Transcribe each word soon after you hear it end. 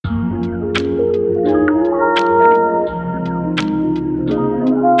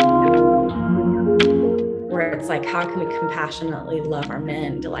how can we compassionately love our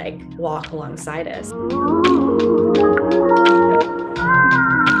men to like walk alongside us? A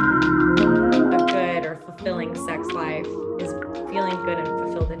good or fulfilling sex life is feeling good and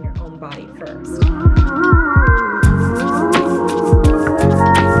fulfilled in your own body first.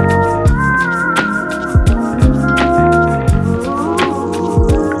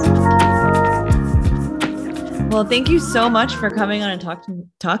 Well, thank you so much for coming on and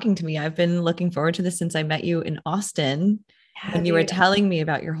talking to me. I've been looking forward to this since I met you in Austin when you were telling me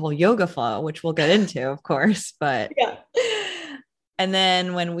about your whole yoga flow, which we'll get into, of course. But and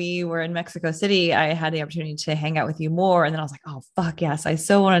then when we were in Mexico City, I had the opportunity to hang out with you more. And then I was like, oh, fuck yes. I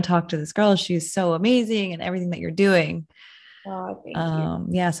so want to talk to this girl. She's so amazing and everything that you're doing. Oh, thank you.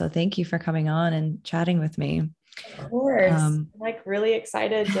 Yeah. So thank you for coming on and chatting with me. Of course. I'm like really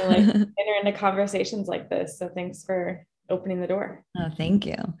excited to like enter into conversations like this. So thanks for opening the door. Oh, thank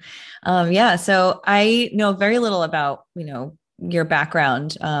you. Yeah. So I know very little about, your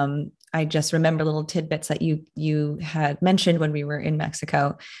background. I just remember little tidbits that you had mentioned when we were in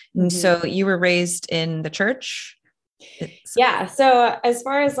Mexico. And so you were raised in the church? Yeah. So as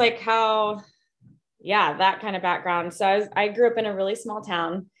far as like how, that kind of background. So I grew up in a really small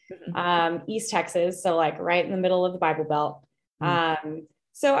town, East Texas. So like right in the middle of the Bible Belt.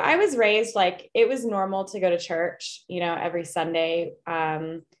 So I was raised like it was normal to go to church, every Sunday.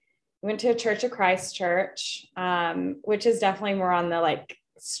 Went to a Church of Christ church, which is definitely more on the like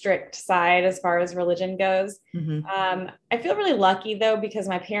strict side as far as religion goes. I feel really lucky though, because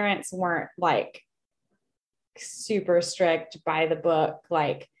my parents weren't like super strict by the book.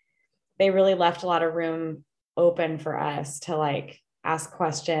 Like they really left a lot of room open for us to like ask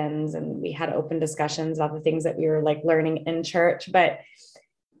questions, and we had open discussions about the things that we were like learning in church. But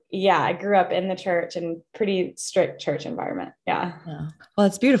yeah, I grew up in the church and pretty strict church environment. Yeah. Well,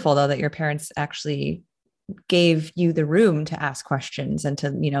 it's beautiful though, that your parents actually gave you the room to ask questions and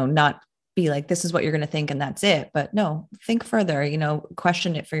to, not be like, this is what you're going to think and that's it. But no, think further,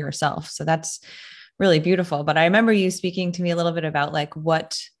 question it for yourself. So that's really beautiful. But I remember you speaking to me a little bit about like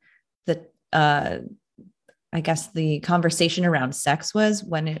what the, I guess the conversation around sex was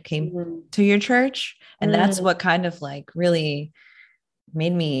when it came to your church. And that's what kind of like really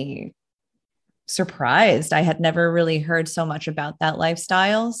made me surprised. I had never really heard so much about that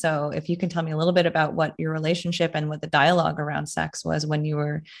lifestyle. So if you can tell me a little bit about what your relationship and what the dialogue around sex was when you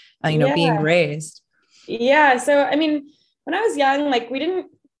were, being raised. Yeah. So, I mean, when I was young, like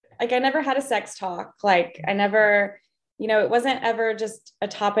I never had a sex talk. Like I never, it wasn't ever just a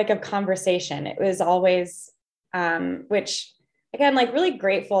topic of conversation. It was always, which again, like really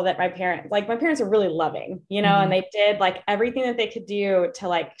grateful that my parents were really loving, and they did like everything that they could do to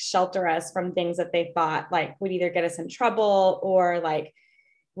like shelter us from things that they thought like would either get us in trouble or like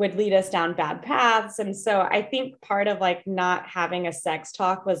would lead us down bad paths. And so I think part of like not having a sex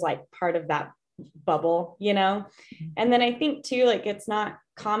talk was like part of that bubble, and then I think too, like it's not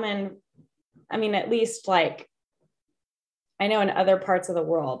common. I mean, at least like I know in other parts of the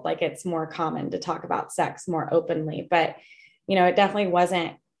world, like it's more common to talk about sex more openly, but it definitely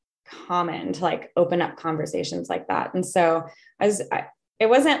wasn't common to like open up conversations like that. And so it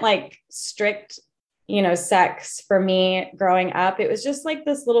wasn't like strict, sex for me growing up. It was just like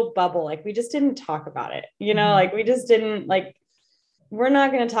this little bubble. Like we just didn't talk about it, like we just didn't like, we're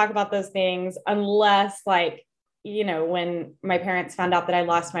not going to talk about those things unless like, when my parents found out that I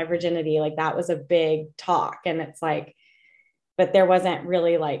lost my virginity, like that was a big talk. And it's like, but there wasn't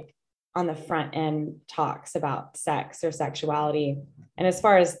really like on the front end talks about sex or sexuality. And as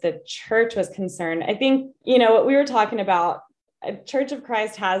far as the church was concerned, I think, what we were talking about, Church of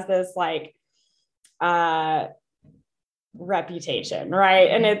Christ has this like reputation, right?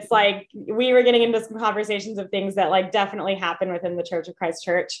 And it's like, we were getting into some conversations of things that like definitely happened within the Church of Christ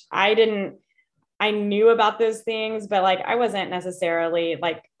church. I knew about those things, but like, I wasn't necessarily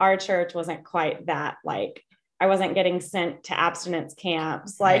like, our church wasn't quite that like, I wasn't getting sent to abstinence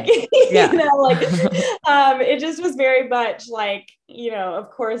camps. Like, it just was very much like, of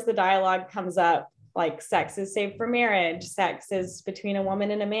course the dialogue comes up, like sex is safe for marriage. Sex is between a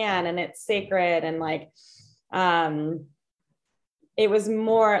woman and a man and it's sacred. And like, it was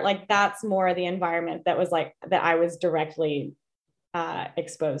more like, that's more the environment that was like, that I was directly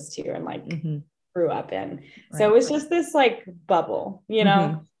exposed to and like grew up in. Right. So it was just this like bubble,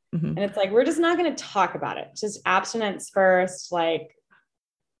 and it's like, we're just not going to talk about it. Just abstinence first. Like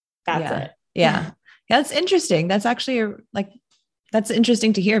that's it. Yeah. That's interesting. That's actually that's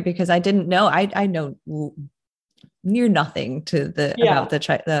interesting to hear because I didn't know, I know near nothing to about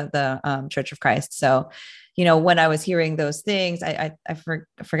the Church of Christ. So when I was hearing those things, I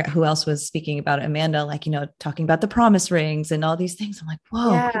forgot who else was speaking about it. Amanda, like, talking about the promise rings and all these things. I'm like,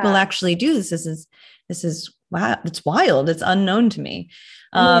 whoa, people actually do this. This is wow. It's wild. It's unknown to me.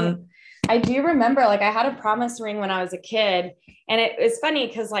 I do remember, like, I had a promise ring when I was a kid, and it was funny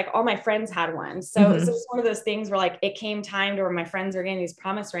because like all my friends had one. So it was just one of those things where like it came time to where my friends were getting these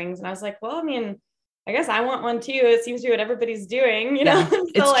promise rings, and I was like, well, I mean, I guess I want one too. It seems to be what everybody's doing, so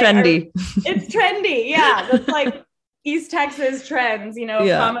it's like, trendy. It's trendy. Yeah. That's like East Texas trends,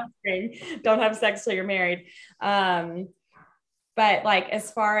 promise ring, don't have sex till you're married. But like,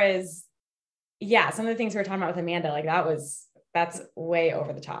 as far as, some of the things we were talking about with Amanda, like that's way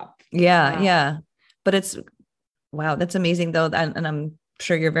over the top. Yeah. But wow, that's amazing though. And I'm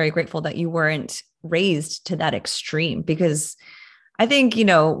sure you're very grateful that you weren't raised to that extreme, because I think,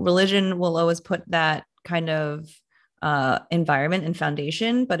 religion will always put that kind of environment and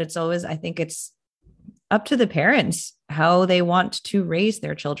foundation, but it's always, I think it's up to the parents how they want to raise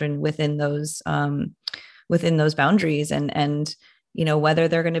their children within those boundaries, and whether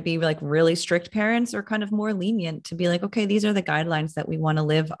they're going to be like really strict parents or kind of more lenient to be like, okay, these are the guidelines that we want to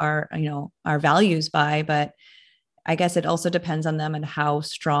live our values by. But I guess it also depends on them and how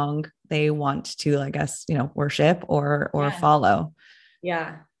strong they want to, I guess, worship or follow.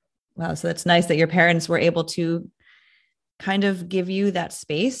 Yeah. Wow. So that's nice that your parents were able to kind of give you that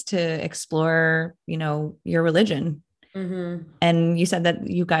space to explore, your religion. And you said that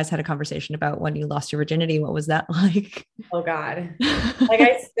you guys had a conversation about when you lost your virginity. What was that like? Oh God. Like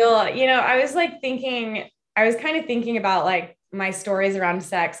I still, I was kind of thinking about like my stories around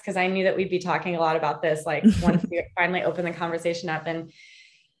sex, because I knew that we'd be talking a lot about this, like once we finally open the conversation up. And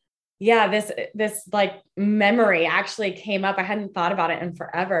this like memory actually came up. I hadn't thought about it in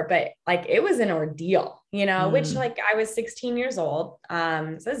forever, but like it was an ordeal, which like I was 16 years old. So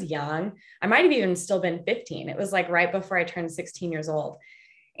I was young. I might have even still been 15. It was like right before I turned 16 years old.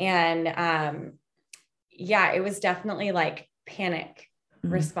 And it was definitely like panic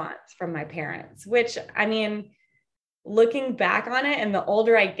response from my parents, which, I mean, looking back on it, and the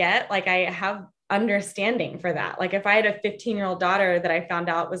older I get, like I have understanding for that. Like if I had a 15-year-old daughter that I found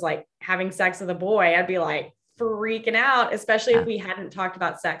out was like having sex with a boy, I'd be like freaking out, especially if we hadn't talked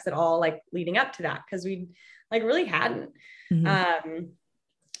about sex at all, like leading up to that, because we like really hadn't.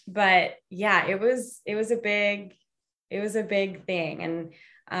 But yeah, it was a big thing. And,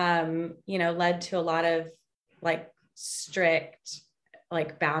 led to a lot of like strict,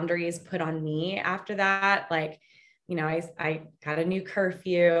 like boundaries put on me after that. Like, I got a new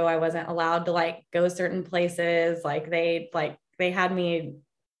curfew. I wasn't allowed to like go certain places. Like they had me,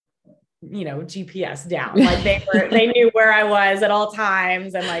 GPS down. Like they knew where I was at all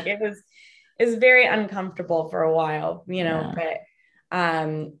times. And like, it was very uncomfortable for a while, but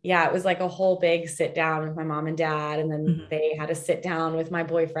it was like a whole big sit down with my mom and dad. And then they had a sit down with my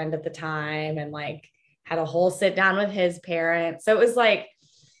boyfriend at the time, and like had a whole sit down with his parents. So it was like,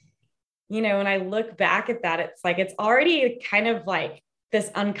 when I look back at that, it's like, it's already kind of like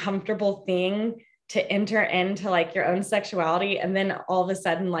this uncomfortable thing to enter into like your own sexuality. And then all of a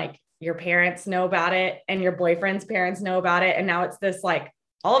sudden, like your parents know about it and your boyfriend's parents know about it. And now it's this like,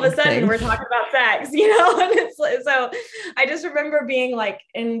 all of a sudden we're talking about sex, and it's so I just remember being like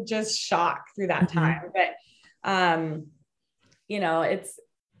in just shock through that time. But,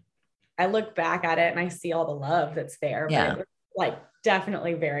 I look back at it and I see all the love that's there, but it was like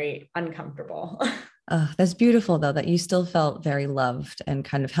definitely very uncomfortable. That's beautiful though, that you still felt very loved and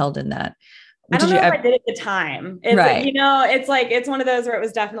kind of held in that. I don't know if I did at the time. It's right. It's like, it's one of those where it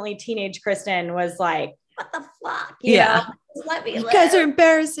was definitely teenage Kristen was like, what the fuck? Just let me live. You guys are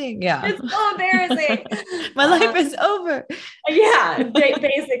embarrassing. Yeah. It's so embarrassing. My life is over. Yeah,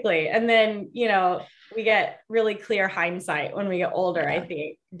 basically. And then, we get really clear hindsight when we get older, I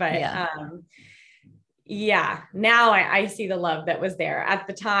think. But now I see the love that was there. At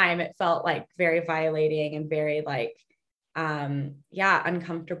the time, it felt like very violating and very like,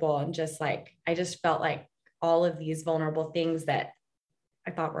 uncomfortable. And just like, I just felt like all of these vulnerable things that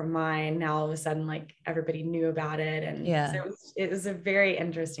I thought were mine, now all of a sudden, like everybody knew about it. And so it was a very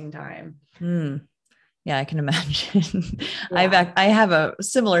interesting time. Yeah, I can imagine. I have a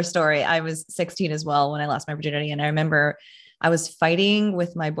similar story. I was 16 as well when I lost my virginity. And I remember I was fighting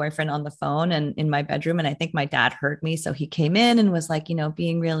with my boyfriend on the phone and in my bedroom. And I think my dad heard me. So he came in and was like,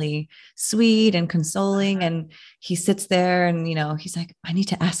 being really sweet and consoling. And he sits there and, he's like, I need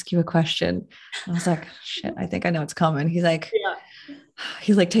to ask you a question. I was like, shit, I think I know what's coming. He's like,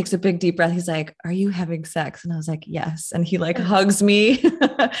 he like takes a big deep breath. He's like, are you having sex? And I was like, yes. And he like hugs me.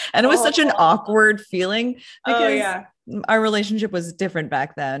 And it was such an awkward feeling because our relationship was different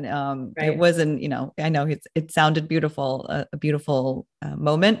back then. It wasn't, I know it sounded beautiful, a beautiful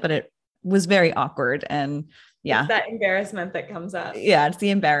moment, but it was very awkward. And yeah, it's that embarrassment that comes up. Yeah. It's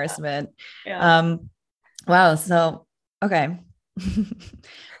the embarrassment. Yeah. Wow. So, okay.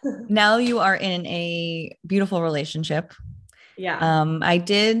 Now you are in a beautiful relationship. Yeah. I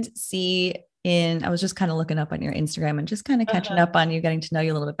did see I was just kind of looking up on your Instagram and just kind of catching up on you, getting to know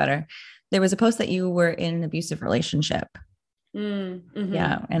you a little bit better. There was a post that you were in an abusive relationship. Mm-hmm.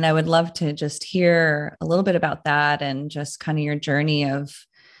 Yeah. And I would love to just hear a little bit about that and just kind of your journey of,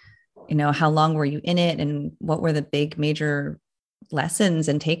 how long were you in it and what were the big major lessons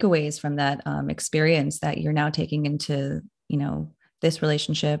and takeaways from that experience that you're now taking into, this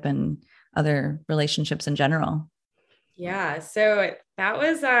relationship and other relationships in general? Yeah. So that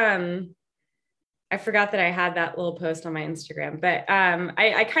was, I forgot that I had that little post on my Instagram, but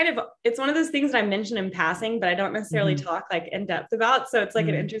I kind of, it's one of those things that I mentioned in passing, but I don't necessarily talk like in depth about. So it's like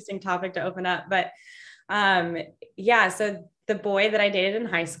an interesting topic to open up. But yeah, so the boy that I dated in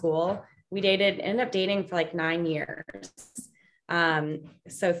high school, ended up dating for like 9 years.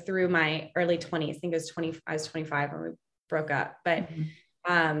 So through my early 20s, I think I was 25 when we broke up, but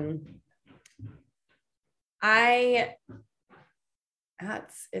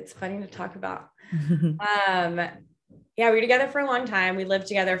it's funny to talk about. Yeah, we were together for a long time. We lived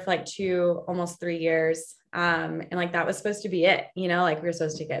together for like almost 3 years. And like, that was supposed to be it, like we were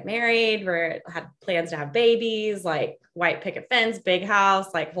supposed to get married. Had plans to have babies, like white picket fence, big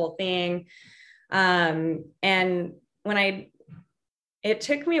house, like whole thing. And it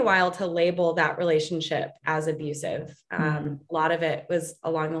took me a while to label that relationship as abusive. A lot of it was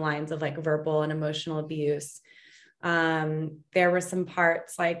along the lines of like verbal and emotional abuse. There were some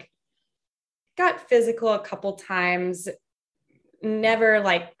parts like got physical a couple times, never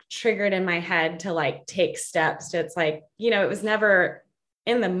like triggered in my head to like take steps to, it's like, it was never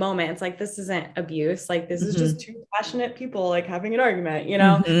in the moment. It's like, this isn't abuse. Like, this is just two passionate people, like having an argument,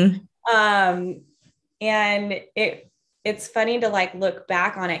 and it's funny to like look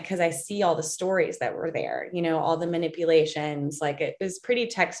back on it, 'cause I see all the stories that were there, all the manipulations, like it was pretty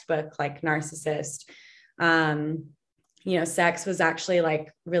textbook, like narcissist. Sex was actually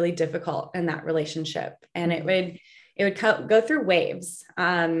like really difficult in that relationship, and it would go through waves.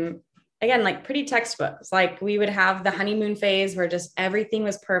 Again, like pretty textbooks. Like we would have the honeymoon phase where just everything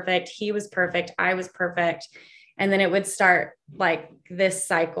was perfect. He was perfect. I was perfect. And then it would start like this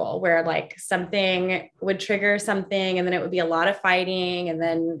cycle where like something would trigger something, and then it would be a lot of fighting. And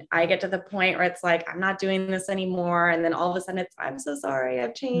then I get to the point where it's like, I'm not doing this anymore. And then all of a sudden it's, I'm so sorry,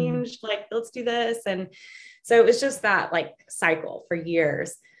 I've changed. Like, let's do this. And so it was just that like cycle for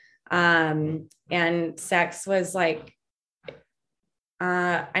years. And sex was like,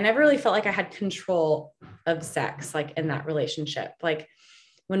 I never really felt like I had control of sex, like in that relationship. Like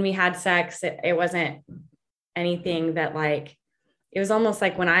when we had sex, it wasn't anything that like, it was almost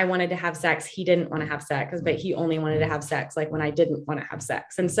like when I wanted to have sex, he didn't want to have sex, but he only wanted to have sex like when I didn't want to have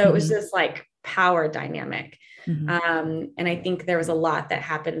sex. And so it was this like power dynamic. And I think there was a lot that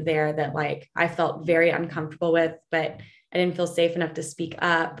happened there that like I felt very uncomfortable with, but I didn't feel safe enough to speak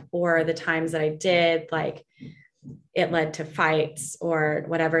up, or the times that I did, like it led to fights or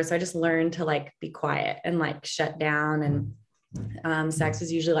whatever. So I just learned to like be quiet and like shut down. And sex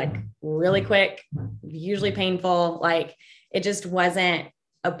was usually like really quick, usually painful. Like it just wasn't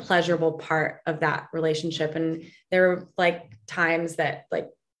a pleasurable part of that relationship. And there were like times that like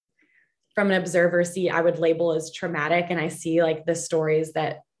from an observer seat, I would label as traumatic. And I see like the stories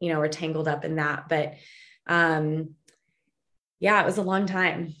that, were tangled up in that. But yeah, it was a long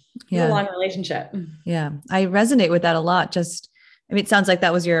time. Yeah. A long relationship. Yeah. I resonate with that a lot. It sounds like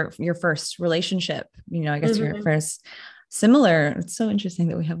that was your first relationship, I guess your first similar. It's so interesting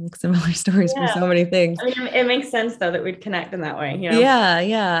that we have like similar stories for so many things. I mean, it makes sense though, that we'd connect in that way.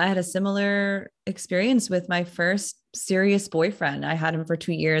 Yeah. I had a similar experience with my first serious boyfriend. I had him for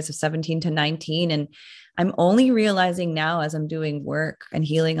 2 years, of 17 to 19. And I'm only realizing now as I'm doing work and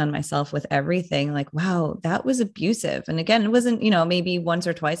healing on myself with everything, like, wow, that was abusive. And again, it wasn't, maybe once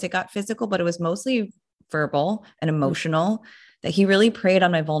or twice it got physical, but it was mostly verbal and emotional, that he really preyed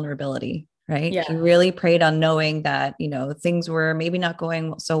on my vulnerability. Right. Yeah. He really preyed on knowing that, things were maybe not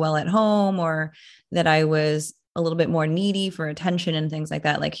going so well at home, or that I was a little bit more needy for attention and things like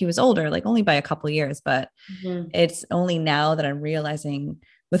that. Like he was older, like only by a couple of years, but it's only now that I'm realizing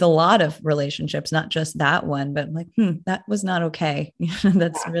with a lot of relationships, not just that one, but I'm like, that was not okay.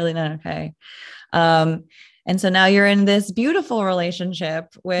 That's really not okay. And so now you're in this beautiful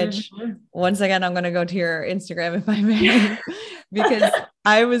relationship, which once again, I'm going to go to your Instagram if I may. because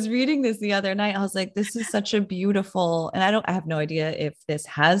I was reading this the other night. I was like, this is such a beautiful, and I have no idea if this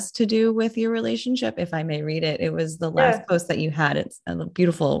has to do with your relationship, if I may read it. It was the last post that you had. It's a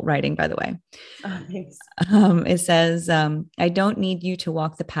beautiful writing, by the way. Oh, thanks. It says, I don't need you to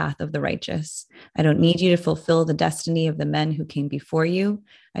walk the path of the righteous. I don't need you to fulfill the destiny of the men who came before you.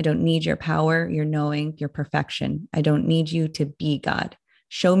 I don't need your power, your knowing, your perfection. I don't need you to be God.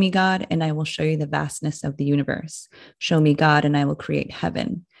 Show me God, and I will show you the vastness of the universe. Show me God, and I will create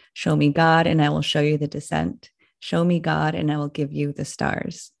heaven. Show me God, and I will show you the descent. Show me God, and I will give you the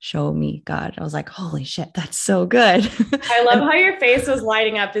stars. Show me God. I was like, holy shit, that's so good. I love how your face was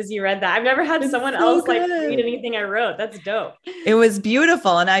lighting up as you read that. I've never had someone else like read anything I wrote. That's dope. It was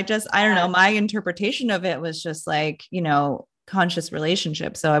beautiful. And I don't know, my interpretation of it was just like, conscious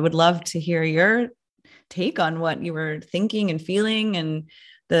relationship. So I would love to hear your take on what you were thinking and feeling and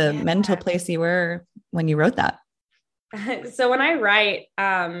the mental place you were when you wrote that. So when I write,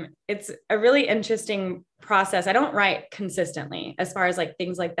 it's a really interesting process. I don't write consistently as far as like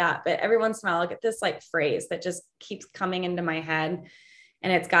things like that, but every once in a while I'll get this like phrase that just keeps coming into my head,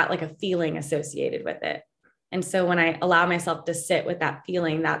 and it's got like a feeling associated with it. And so when I allow myself to sit with that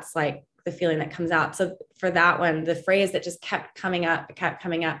feeling, that's like the feeling that comes out. So for that one, the phrase that just kept coming up,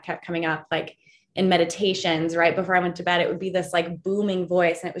 like in meditations, right before I went to bed, it would be this like booming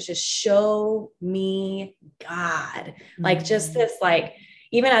voice. And it was just, show me God. Like just this, like,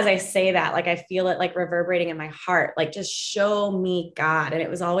 even as I say that, like, I feel it like reverberating in my heart, like, just show me God. And it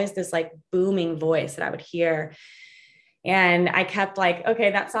was always this like booming voice that I would hear. And I kept like,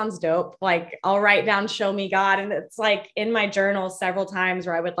 okay, that sounds dope. Like, I'll write down, show me God. And it's like in my journal several times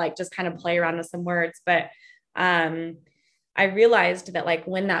where I would like just kind of play around with some words. But, I realized that like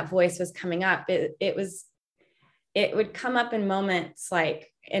when that voice was coming up, it would come up in moments like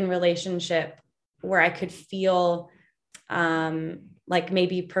in relationship where I could feel like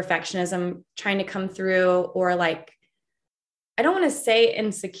maybe perfectionism trying to come through, or like, I don't want to say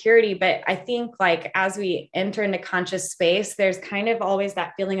insecurity, but I think like as we enter into conscious space, there's kind of always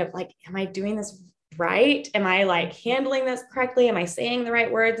that feeling of like, am I doing this right? Am I like handling this correctly? Am I saying the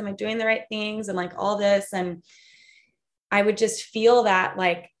right words? Am I doing the right things? And like all this. And I would just feel that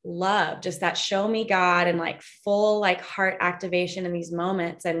like love, just that show me God, and like full like heart activation in these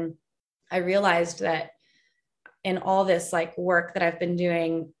moments. And I realized that in all this like work that I've been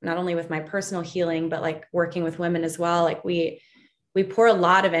doing, not only with my personal healing, but like working with women as well, like we pour a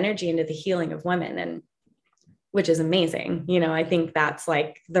lot of energy into the healing of women, and which is amazing. I think that's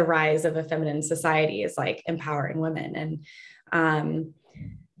like the rise of a feminine society, is like empowering women. And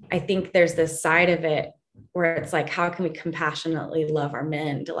I think there's this side of it where it's like, how can we compassionately love our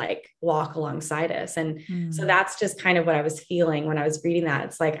men to like walk alongside us? And so that's just kind of what I was feeling when I was reading that.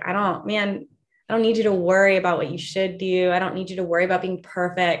 It's like, I don't need you to worry about what you should do. I don't need you to worry about being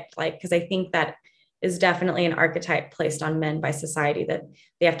perfect. Like, cause I think that is definitely an archetype placed on men by society, that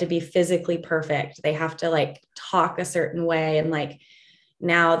they have to be physically perfect. They have to like talk a certain way. And like,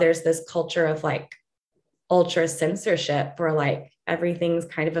 now there's this culture of like ultra censorship where like everything's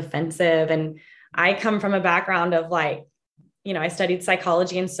kind of offensive. And I come from a background of like, I studied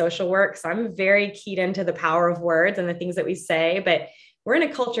psychology and social work. So I'm very keyed into the power of words and the things that we say, but we're in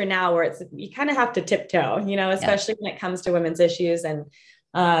a culture now where you kind of have to tiptoe, especially when it comes to women's issues and,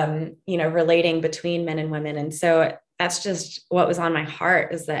 relating between men and women. And so that's just what was on my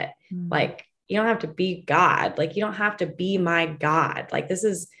heart, is that like, you don't have to be God. Like, you don't have to be my God. Like, this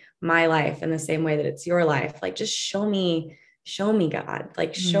is my life in the same way that it's your life. Like, just show me God,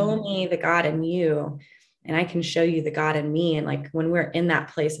 like, show me the God in you, and I can show you the God in me. And like, when we're in that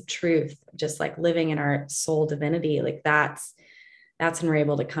place of truth, just like living in our soul divinity, like that's when we're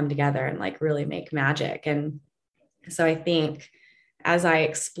able to come together and like really make magic. And so I think as I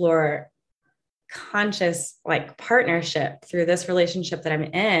explore conscious like partnership through this relationship that I'm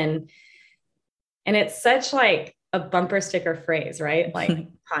in, and it's such like a bumper sticker phrase, right? Like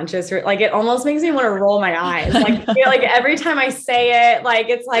conscious, like it almost makes me want to roll my eyes. Like, like every time I say it, like,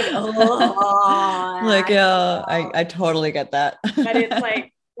 it's like, oh, like, yeah, I totally get that. But it's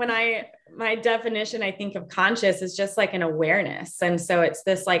like, my definition, I think, of conscious is just like an awareness. And so it's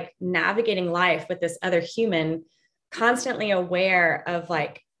this like navigating life with this other human, constantly aware of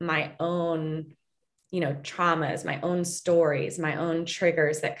like my own, traumas, my own stories, my own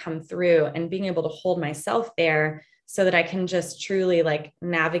triggers that come through, and being able to hold myself there so that I can just truly like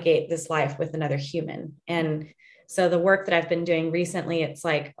navigate this life with another human. And so the work that I've been doing recently, it's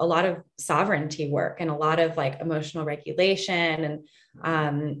like a lot of sovereignty work and a lot of like emotional regulation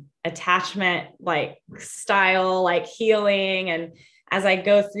and attachment, like style, like healing. And as I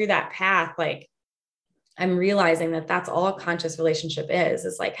go through that path, like I'm realizing that that's all a conscious relationship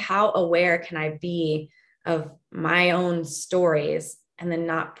is like, how aware can I be of my own stories and then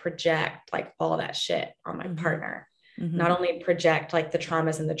not project like all that shit on my partner. Not only project like the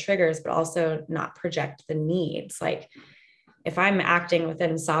traumas and the triggers, but also not project the needs. Like if I'm acting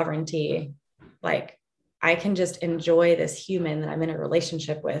within sovereignty, like I can just enjoy this human that I'm in a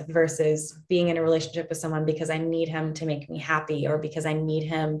relationship with versus being in a relationship with someone because I need him to make me happy or because I need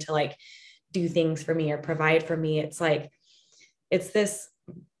him to like do things for me or provide for me. It's like, it's this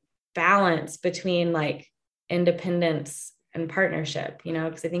balance between like independence and partnership, you know,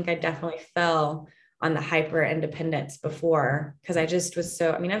 because I think I definitely fell on the hyper independence before because I just was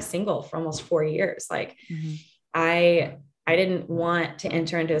so, I mean, I was single for almost 4 years. Like I didn't want to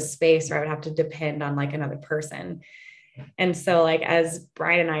enter into a space where I would have to depend on like another person. And so like, as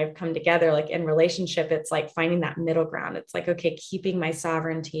Brian and I have come together, like in relationship, it's like finding that middle ground. It's like, okay, keeping my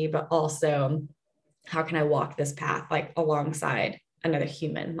sovereignty, but also how can I walk this path like alongside another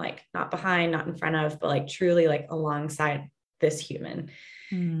human, like not behind, not in front of, but like truly like alongside this human.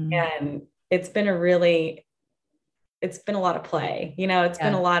 And it's been a lot of play, you know, it's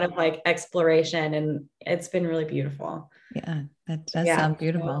been a lot of like exploration and it's been really beautiful. Yeah, that does sound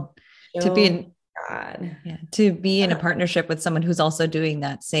beautiful. God. To be in a partnership with someone who's also doing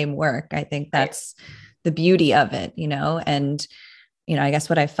that same work. I think that's the beauty of it, you know, and, you know, I guess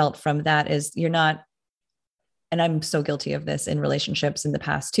what I felt from that is you're not, and I'm so guilty of this in relationships in the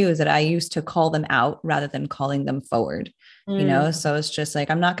past too, is that I used to call them out rather than calling them forward, you know? So it's just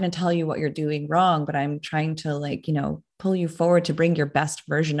like, I'm not going to tell you what you're doing wrong, but I'm trying to like, you know, pull you forward to bring your best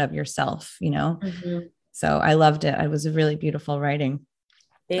version of yourself, you know? So I loved it. It was a really beautiful writing.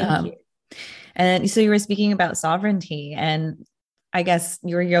 Thank you. And so you were speaking about sovereignty, and I guess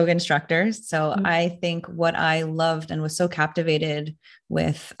you're a yoga instructor. So I think what I loved and was so captivated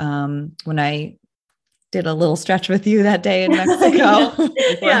with when I did a little stretch with you that day in Mexico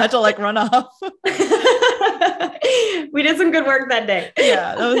before I had to like run off. We did some good work that day.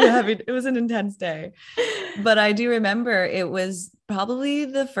 Yeah, that was it was an intense day. But I do remember it was probably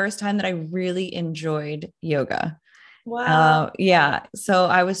the first time that I really enjoyed yoga. Wow. Yeah. So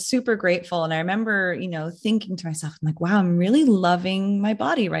I was super grateful. And I remember, you know, thinking to myself, I'm like, wow, I'm really loving my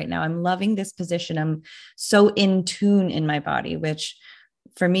body right now. I'm loving this position. I'm so in tune in my body, which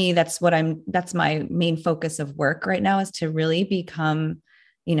for me, that's my main focus of work right now, is to really become,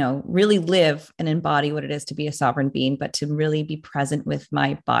 you know, really live and embody what it is to be a sovereign being, but to really be present with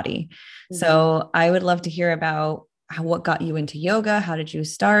my body. So I would love to hear about what got you into yoga. How did you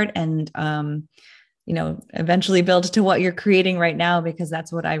start? And, you know, eventually build to what you're creating right now, because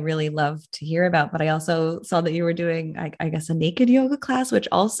that's what I really love to hear about. But I also saw that you were doing, I guess, a naked yoga class, which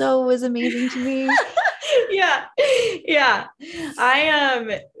also was amazing to me. Yeah.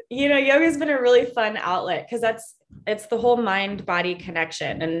 You know, yoga has been a really fun outlet because it's the whole mind body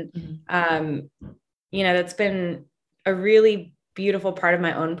connection. And, you know, that's been a really beautiful part of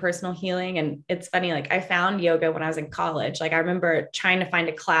my own personal healing. And it's funny, like I found yoga when I was in college. Like I remember trying to find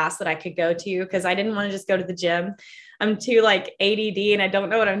a class that I could go to because I didn't want to just go to the gym. I'm too like ADD and I don't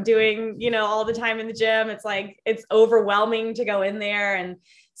know what I'm doing, you know, all the time in the gym. It's like, it's overwhelming to go in there. And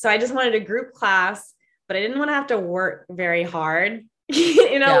so I just wanted a group class, but I didn't want to have to work very hard.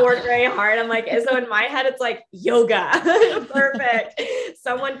 Work very hard. I'm like, so in my head, it's like yoga. Perfect.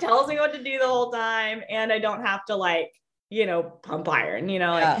 Someone tells me what to do the whole time. And I don't have to like, you know, pump iron, you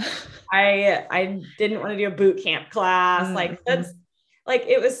know, like I didn't want to do a boot camp class. Like that's like,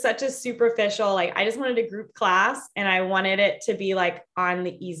 it was such a superficial, like, I just wanted a group class and I wanted it to be like on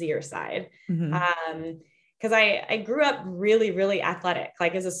the easier side. Cause I grew up really, really athletic,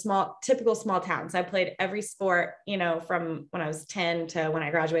 like as a typical small town. So I played every sport, you know, from when I was 10 to when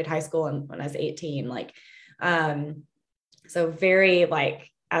I graduated high school and when I was 18, like, so very like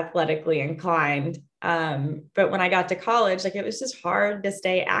athletically inclined. But when I got to college, like it was just hard to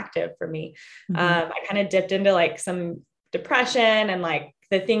stay active for me. I kind of dipped into like some depression and like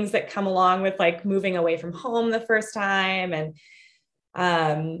the things that come along with like moving away from home the first time.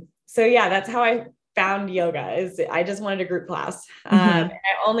 And, so yeah, that's how I found yoga. Is I just wanted a group class. And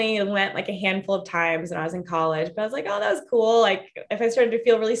I only went like a handful of times when I was in college, but I was like, oh, that was cool. Like if I started to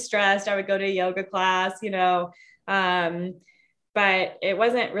feel really stressed, I would go to a yoga class, you know, but it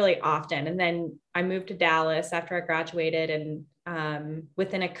wasn't really often. And then I moved to Dallas after I graduated and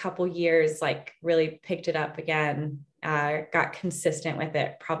within a couple years, like really picked it up again, got consistent with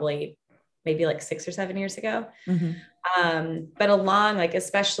it probably maybe like 6 or 7 years ago. But along, like,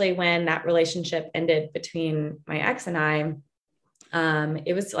 especially when that relationship ended between my ex and I,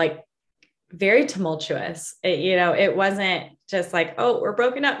 it was like very tumultuous. It wasn't just like, oh, we're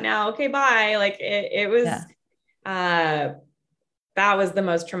broken up now. Okay, bye. Like it was, that was the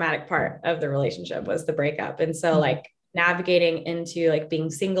most traumatic part of the relationship, was the breakup. And so like navigating into like being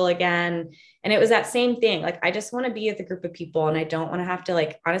single again. And it was that same thing. Like, I just want to be with a group of people, and I don't want to have to,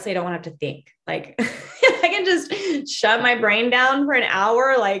 like, honestly, I don't want to have to think. Like I can just shut my brain down for an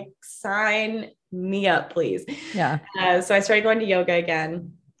hour, like sign me up, please. Yeah. So I started going to yoga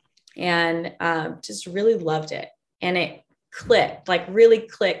again, and just really loved it. And it clicked, like really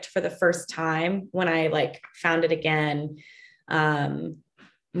clicked for the first time when I like found it again,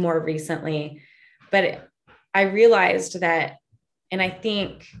 more recently. But I realized that, and I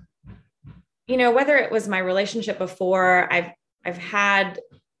think, you know, whether it was my relationship before, I've had,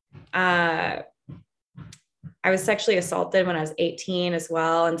 I was sexually assaulted when I was 18 as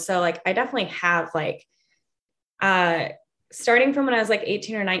well. And so like, I definitely have like, starting from when I was like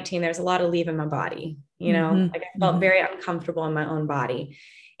 18 or 19, there's a lot of leave in my body, you know, like I felt very uncomfortable in my own body.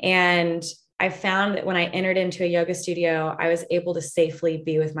 And I found that when I entered into a yoga studio, I was able to safely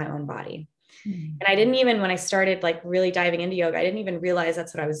be with my own body. And I didn't even, when I started like really diving into yoga, I didn't even realize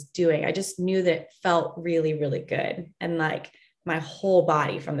that's what I was doing. I just knew that it felt really, really good. And like my whole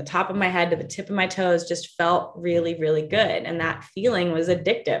body from the top of my head to the tip of my toes just felt really, really good. And that feeling was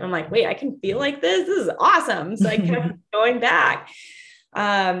addictive. I'm like, wait, I can feel like this. This is awesome. So I kept going back.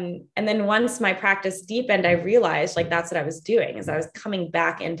 And then once my practice deepened, I realized like, that's what I was doing, is I was coming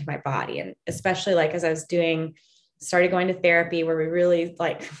back into my body. And especially like, as I was started going to therapy, where we really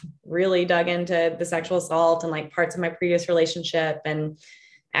really dug into the sexual assault and like parts of my previous relationship. And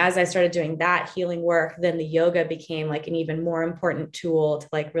as I started doing that healing work, then the yoga became like an even more important tool to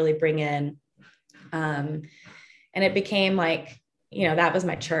like really bring in. And it became like, you know, that was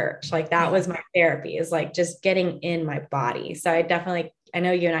my church. Like that was my therapy, is like just getting in my body. So I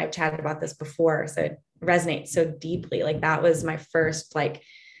know you and I have chatted about this before, so it resonates so deeply. Like that was my first like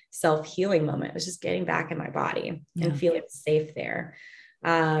self-healing moment, was just getting back in my body and feeling safe there.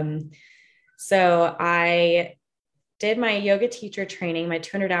 So I did my yoga teacher training, my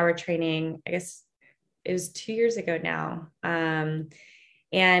 200-hour training, I guess it was 2 years ago now.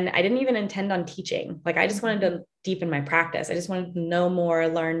 And I didn't even intend on teaching. Like, I just wanted to deepen my practice. I just wanted to know more,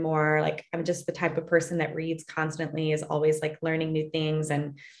 learn more. Like, I'm just the type of person that reads constantly, is always like learning new things.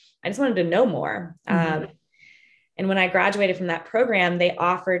 And I just wanted to know more. And when I graduated from that program, they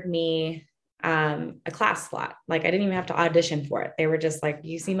offered me a class slot. Like, I didn't even have to audition for it. They were just like,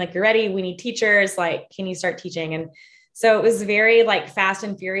 you seem like you're ready. We need teachers. Like, can you start teaching? And so it was very like fast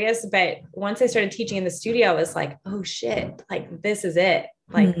and furious. But once I started teaching in the studio, it was like, oh shit, like this is it.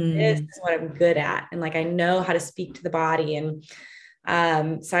 Like, this is what I'm good at. And like, I know how to speak to the body. And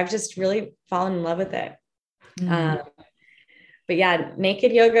so I've just really fallen in love with it. But yeah,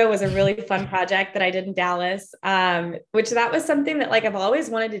 naked yoga was a really fun project that I did in Dallas, which that was something that like I've always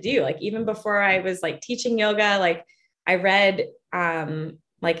wanted to do. Like, even before I was like teaching yoga, like I read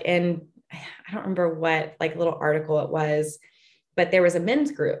like in, I don't remember what like little article it was, but there was a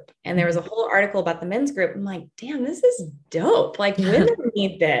men's group and there was a whole article about the men's group. I'm like, damn, this is dope. Like, women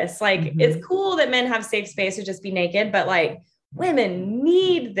need this. Like, it's cool that men have safe space to just be naked, but like, women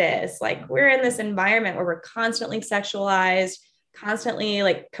need this. Like, we're in this environment where we're constantly sexualized, constantly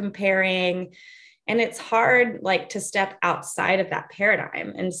like comparing, and it's hard like to step outside of that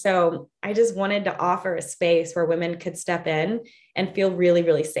paradigm. And so I just wanted to offer a space where women could step in and feel really,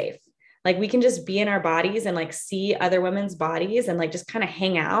 really safe. Like, we can just be in our bodies and like see other women's bodies and like just kind of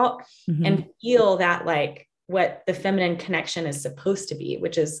hang out and feel that like what the feminine connection is supposed to be,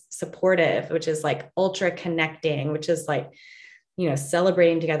 which is supportive, which is like ultra connecting, which is like, you know,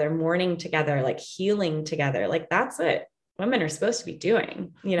 celebrating together, mourning together, like healing together. Like, that's what women are supposed to be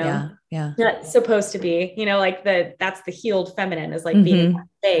doing, you know? Yeah. Not supposed to be, you know, like that's the healed feminine, is like being in that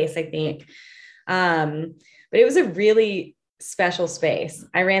space, I think. But it was a really special space.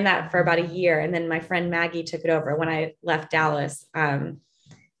 I ran that for about a year, and then my friend Maggie took it over when I left Dallas.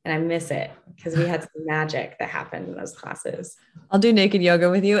 And I miss it because we had some magic that happened in those classes. I'll do naked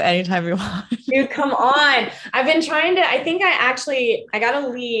yoga with you anytime you want. Dude, come on. I've been trying to, I think I got a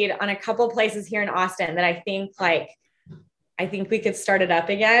lead on a couple places here in Austin that I think we could start it up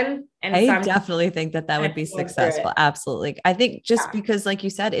again. And I so definitely think that would be successful. Absolutely. I think just because, like you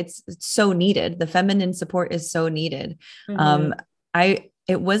said, it's so needed. The feminine support is so needed. It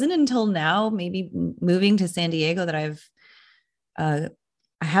wasn't until now, maybe moving to San Diego, that I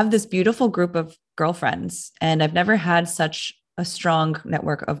have this beautiful group of girlfriends, and I've never had such a strong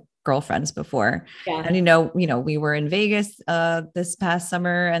network of girlfriends before. Yeah. And, we were in Vegas this past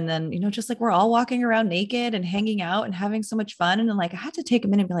summer, and then, just like we're all walking around naked and hanging out and having so much fun. And then like, I had to take a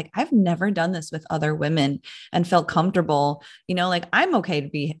minute and be like, I've never done this with other women and felt comfortable, like I'm okay to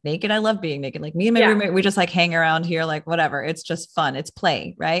be naked. I love being naked. Like me and my roommate, we just like hang around here, like whatever. It's just fun. It's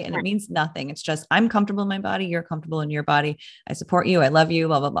play. Right. And it means nothing. It's just, I'm comfortable in my body. You're comfortable in your body. I support you. I love you,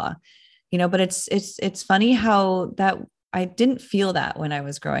 blah, blah, blah. But it's funny how that I didn't feel that when I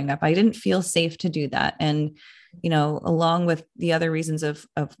was growing up. I didn't feel safe to do that. And, along with the other reasons of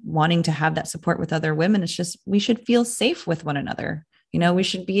wanting to have that support with other women, it's just, we should feel safe with one another. We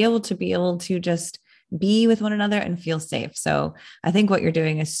should be able to just be with one another and feel safe. So I think what you're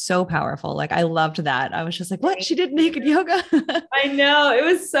doing is so powerful. Like, I loved that. I was just like, what? She did naked yoga. I know, it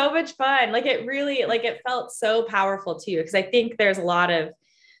was so much fun. Like it really, like it felt so powerful too. Cause I think there's a lot of,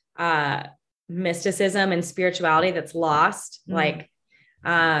 mysticism and spirituality that's lost. Like,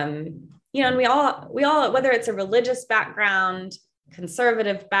 and we all, whether it's a religious background,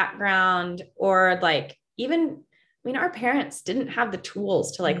 conservative background, or like, even, our parents didn't have the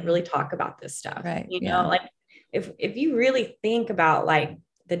tools to like really talk about this stuff, right? Like if you really think about like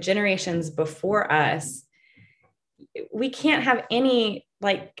the generations before us, we can't have any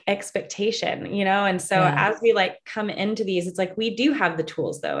like expectation, and so as we like come into these, it's like, we do have the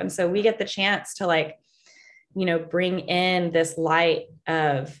tools though. And so we get the chance to like, bring in this light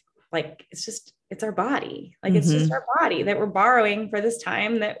of like, it's our body. Like, it's just our body that we're borrowing for this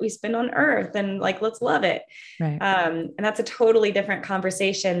time that we spend on earth, and like, let's love it. Right. And that's a totally different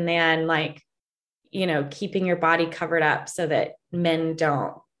conversation than like, keeping your body covered up so that men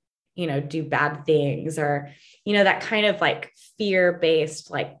don't, do bad things, or, that kind of like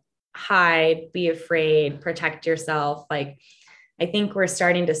fear-based, like hide, be afraid, protect yourself. Like, I think we're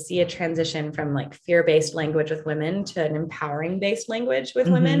starting to see a transition from like fear-based language with women to an empowering based language with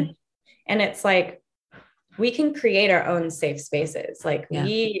women. And it's like, we can create our own safe spaces. Like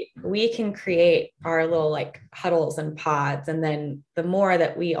we can create our little like huddles and pods. And then the more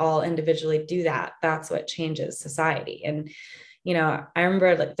that we all individually do that, that's what changes society. And, I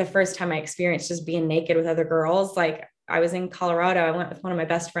remember like the first time I experienced just being naked with other girls, like I was in Colorado. I went with one of my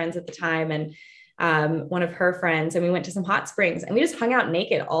best friends at the time, and one of her friends, and we went to some hot springs, and we just hung out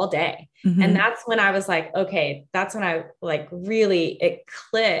naked all day. And that's when I was like, okay, that's when I like really, it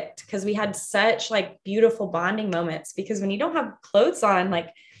clicked, because we had such like beautiful bonding moments, because when you don't have clothes on, like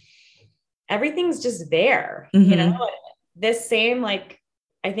everything's just there, this same, like,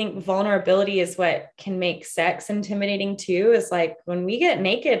 I think vulnerability is what can make sex intimidating too, is like, when we get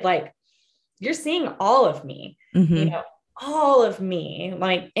naked, like you're seeing all of me, all of me,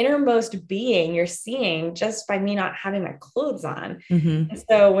 like innermost being, you're seeing just by me not having my clothes on. And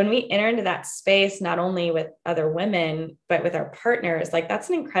so when we enter into that space, not only with other women, but with our partners, like that's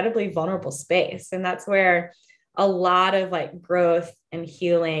an incredibly vulnerable space. And that's where a lot of like growth and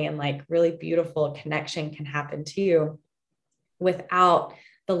healing and like really beautiful connection can happen too, without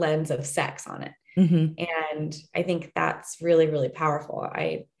the lens of sex on it. And I think that's really, really powerful.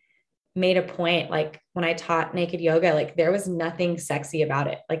 I made a point, like when I taught naked yoga, like there was nothing sexy about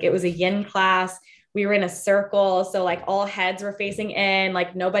it. Like it was a yin class. We were in a circle. So like all heads were facing in,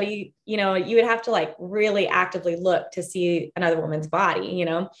 like nobody, you would have to like really actively look to see another woman's body,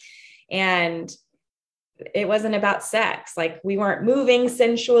 and it wasn't about sex. Like we weren't moving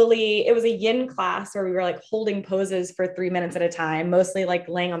sensually. It was a yin class where we were like holding poses for 3 minutes at a time, mostly like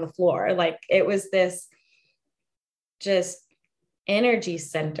laying on the floor. Like it was this just energy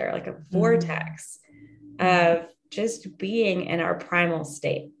center, like a vortex of just being in our primal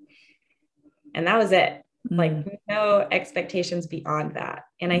state. And that was it. Like no expectations beyond that.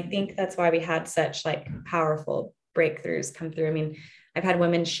 And I think that's why we had such like powerful breakthroughs come through. I mean, I've had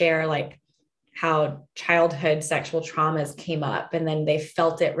women share like how childhood sexual traumas came up and then they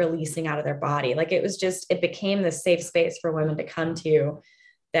felt it releasing out of their body. Like it was just, it became this safe space for women to come to,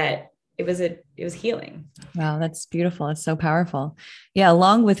 that it was healing. Wow. That's beautiful. It's so powerful. Yeah.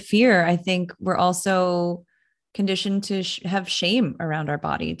 Along with fear, I think we're also conditioned to have shame around our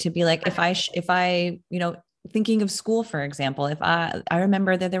body, to be like, if I, thinking of school, for example, if I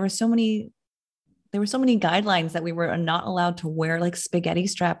remember that there were so many guidelines that we were not allowed to wear like spaghetti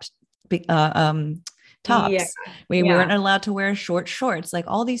strapped tops. We weren't allowed to wear short shorts, like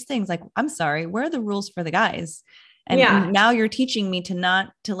all these things. Like, I'm sorry, where are the rules for the guys? And now you're teaching me to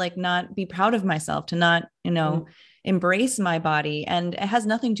not be proud of myself, to not, embrace my body. And it has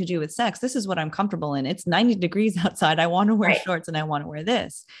nothing to do with sex. This is what I'm comfortable in. It's 90 degrees outside. I want to wear shorts and I want to wear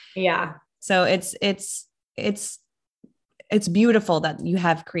this. Yeah. So it's it's beautiful that you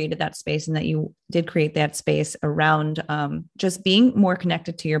have created that space and that you did create that space around just being more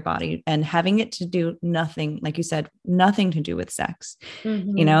connected to your body and having it to do nothing, like you said, nothing to do with sex,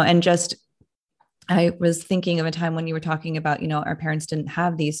 you know, and just, I was thinking of a time when you were talking about, you know, our parents didn't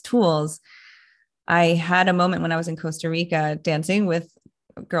have these tools. I had a moment when I was in Costa Rica dancing with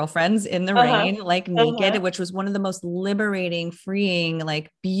girlfriends in the rain, like naked, which was one of the most liberating, freeing, like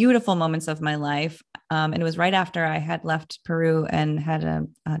beautiful moments of my life. And it was right after I had left Peru and had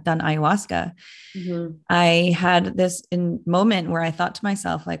done ayahuasca. I had this moment where I thought to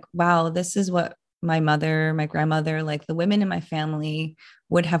myself, like, wow, this is what my mother, my grandmother, like the women in my family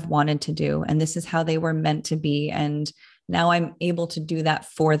would have wanted to do. And this is how they were meant to be. And now I'm able to do that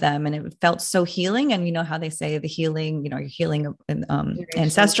for them. And it felt so healing. And you know how they say the healing, you know, you're healing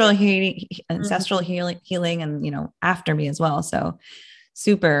ancestral healing, and, you know, after me as well. So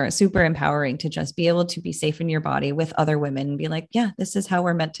super, super empowering to just be able to be safe in your body with other women and be like, yeah, this is how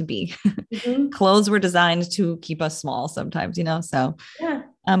we're meant to be. Clothes were designed to keep us small sometimes, you know? So yeah,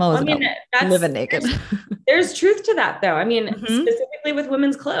 I'm always living naked. There's truth to that though. I mean, specifically with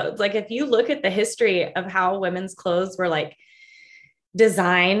women's clothes, like if you look at the history of how women's clothes were like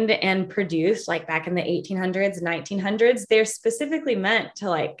designed and produced, like back in the 1800s, 1900s, they're specifically meant to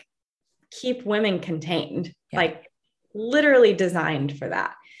like keep women contained, like literally designed for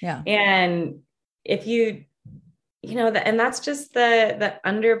that. Yeah. And if you know, and that's just the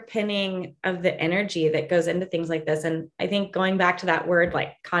underpinning of the energy that goes into things like this. And I think going back to that word,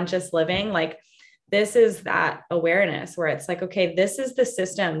 like conscious living, like this is that awareness where it's like, okay, this is the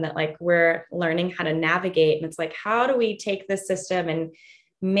system that like we're learning how to navigate. And it's like, how do we take this system and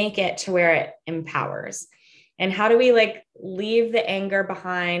make it to where it empowers? And how do we like leave the anger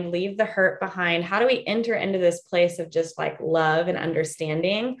behind, leave the hurt behind? How do we enter into this place of just like love and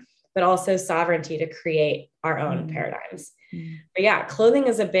understanding, but also sovereignty to create our own paradigms? But yeah, clothing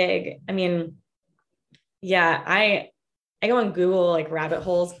is a big, I mean, yeah, I go on Google like rabbit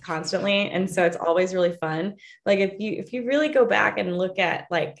holes constantly. And so it's always really fun. Like if you really go back and look at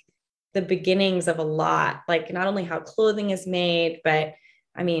like the beginnings of a lot, like not only how clothing is made, but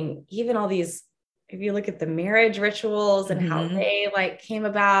I mean, even all these, if you look at the marriage rituals and how they like came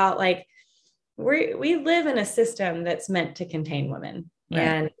about, like we live in a system that's meant to contain women.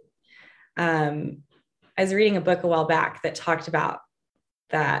 Right. And I was reading a book a while back that talked about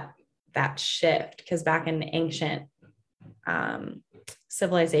that shift, because back in ancient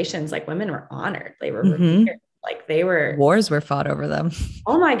civilizations, like women were honored, they were revered, like they were, wars were fought over them.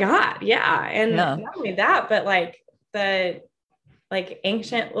 Oh my God. Yeah. And not only that, but like the like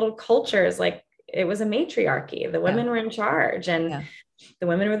ancient little cultures, like it was a matriarchy. The women were in charge, and the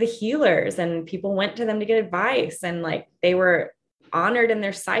women were the healers, and people went to them to get advice, and like they were honored in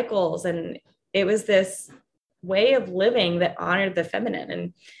their cycles. And it was this way of living that honored the feminine.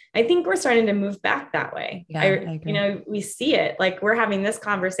 And I think we're starting to move back that way. I agree. You know, we see it, like we're having this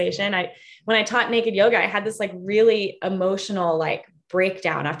conversation. When I taught naked yoga, I had this like really emotional like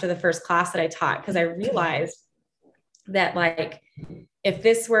breakdown after the first class that I taught, because I realized that like if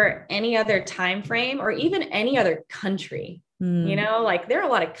this were any other time frame or even any other country, you know, like there are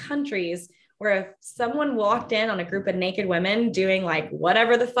a lot of countries where if someone walked in on a group of naked women doing like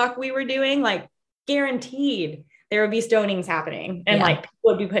whatever the fuck we were doing, like guaranteed there would be stonings happening and like people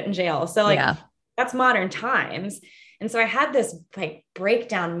would be put in jail. So like that's modern times. And so I had this like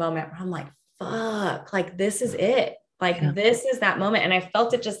breakdown moment where I'm like, fuck, like this is it. Like this is that moment. And I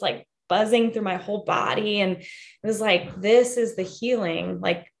felt it just like buzzing through my whole body. And it was like, this is the healing.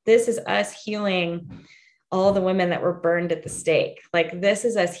 Like this is us healing all the women that were burned at the stake. Like this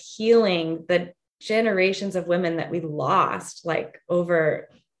is us healing the generations of women that we lost like over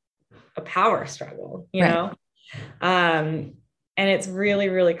a power struggle, you know? And it's really,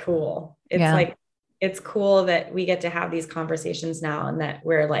 really cool. It's like, it's cool that we get to have these conversations now, and that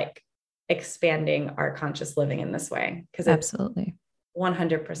we're like expanding our conscious living in this way. Cause it absolutely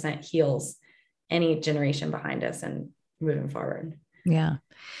 100% heals any generation behind us and moving forward. Yeah.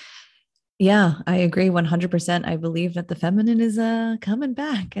 Yeah, I agree 100%. I believe that the feminine is coming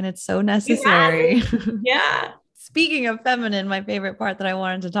back, and it's so necessary. Yeah. Speaking of feminine, my favorite part that I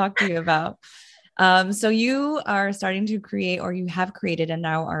wanted to talk to you about. So you are starting to create, or you have created and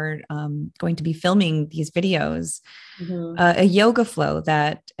now are going to be filming these videos, a yoga flow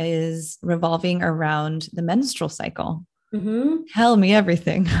that is revolving around the menstrual cycle. Tell me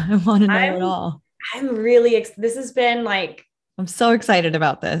everything. I want to know it all. I'm really, this has been like, I'm so excited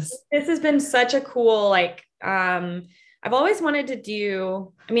about this. This has been such a cool, like, I've always wanted to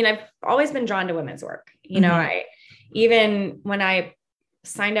do, I mean, I've always been drawn to women's work. You know, even when I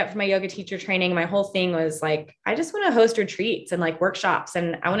signed up for my yoga teacher training, my whole thing was like, I just want to host retreats and like workshops.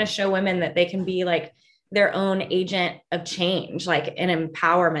 And I want to show women that they can be like their own agent of change, like an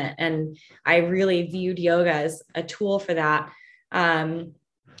empowerment. And I really viewed yoga as a tool for that.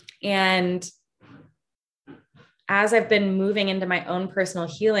 And as I've been moving into my own personal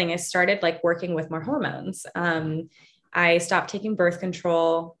healing, I started like working with more hormones. I stopped taking birth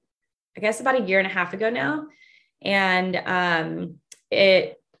control, I guess about a year and a half ago now. And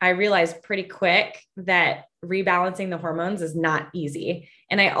I realized pretty quick that rebalancing the hormones is not easy.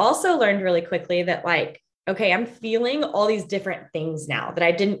 And I also learned really quickly that like, okay, I'm feeling all these different things now that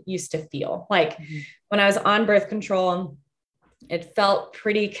I didn't used to feel. Like when I was on birth control, it felt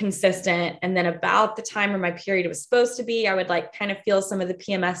pretty consistent. And then about the time where my period was supposed to be, I would like kind of feel some of the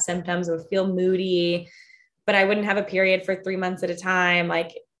PMS symptoms. I would feel moody, but I wouldn't have a period for 3 months at a time.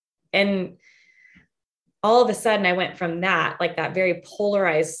 Like, and all of a sudden I went from that, like that very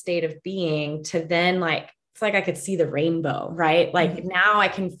polarized state of being to then like, it's like I could see the rainbow, right? Like now I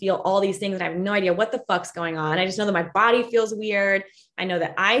can feel all these things and I have no idea what the fuck's going on. I just know that my body feels weird. I know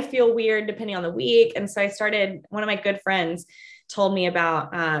that I feel weird depending on the week. And so I started, one of my good friends told me about,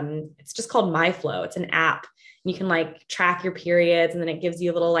 it's just called My Flow. It's an app. You can like track your periods and then it gives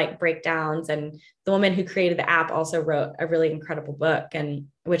you little like breakdowns. And the woman who created the app also wrote a really incredible book, and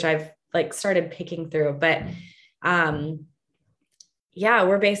which I've like started picking through, but, yeah,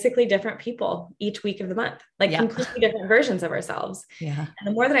 we're basically different people each week of the month, like completely different versions of ourselves. Yeah. And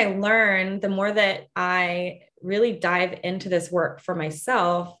the more that I learn, the more that I really dive into this work for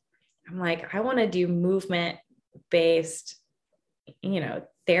myself, I'm like, I want to do movement based,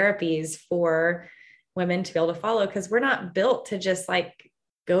 therapies for women to be able to follow. Cause we're not built to just like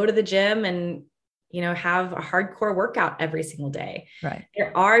go to the gym and, have a hardcore workout every single day. Right.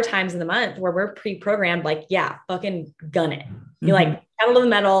 There are times in the month where we're pre-programmed, like, yeah, fucking gun it. You like pedal to the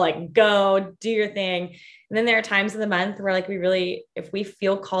metal, like go do your thing. And then there are times in the month where like, if we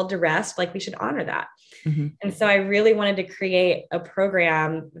feel called to rest, like we should honor that. And so I really wanted to create a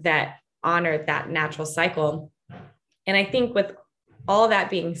program that honored that natural cycle. And I think with all that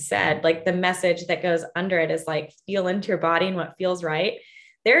being said, like the message that goes under it is like, feel into your body and what feels right.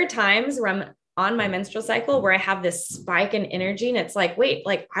 There are times where I'm on my menstrual cycle where I have this spike in energy and it's like, wait,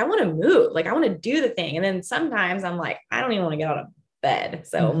 like I want to move, like I want to do the thing. And then sometimes I'm like, I don't even want to get out of bed.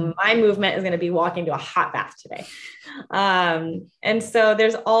 So my movement is going to be walking to a hot bath today. And so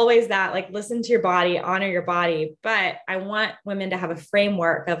there's always that, like, listen to your body, honor your body. But I want women to have a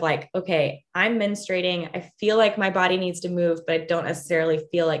framework of like, okay, I'm menstruating. I feel like my body needs to move, but I don't necessarily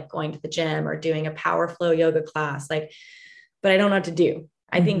feel like going to the gym or doing a power flow yoga class. Like, but I don't know what to do.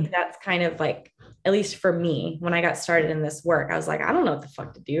 I think that's kind of like, at least for me, when I got started in this work, I was like, I don't know what the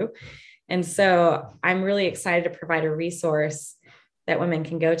fuck to do. And so I'm really excited to provide a resource that women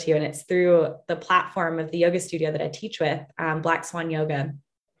can go to. And it's through the platform of the yoga studio that I teach with, Black Swan Yoga.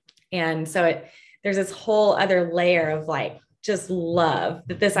 And so there's this whole other layer of like, just love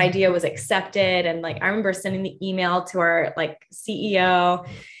that this idea was accepted. And like, I remember sending the email to our like CEO,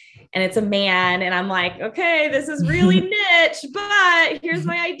 and it's a man. And I'm like, okay, this is really niche, but here's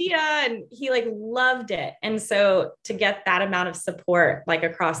my idea. And he like loved it. And so to get that amount of support, like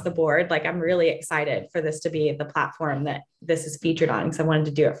across the board, like I'm really excited for this to be the platform that this is featured on, because I wanted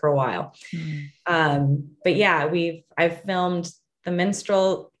to do it for a while. But yeah, I've filmed the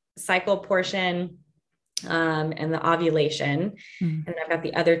menstrual cycle portion, and the ovulation. And I've got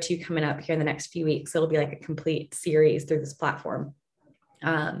the other two coming up here in the next few weeks. It'll be like a complete series through this platform.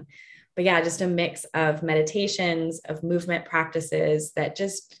 But yeah, just a mix of meditations, of movement practices that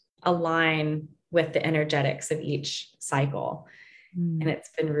just align with the energetics of each cycle. And it's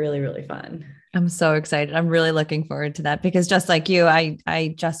been really, really fun. I'm so excited. I'm really looking forward to that, because just like you,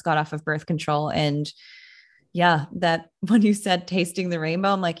 I just got off of birth control, and yeah, that when you said tasting the rainbow,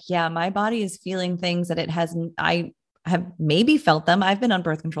 I'm like, yeah, my body is feeling things that it hasn't, I have maybe felt them. I've been on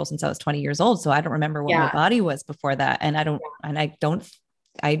birth control since I was 20 years old. So I don't remember what my body was before that. And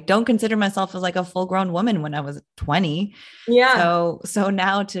I don't consider myself as like a full grown woman when I was 20. Yeah. So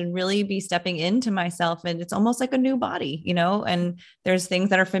now to really be stepping into myself, and it's almost like a new body, and there's things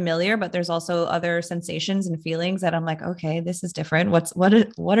that are familiar, but there's also other sensations and feelings that I'm like, okay, this is different. What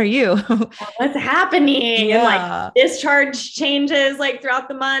are you? What's happening? Yeah. And like discharge changes like throughout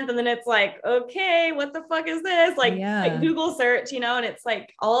the month. And then it's like, okay, what the fuck is this? Like, like Google search, and it's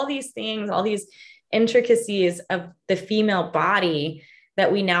like all these things, all these intricacies of the female body that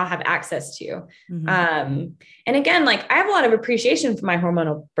we now have access to. And again, like I have a lot of appreciation for my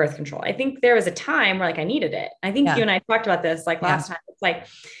hormonal birth control. I think there was a time where like I needed it. I think you and I talked about this like last time. It's like,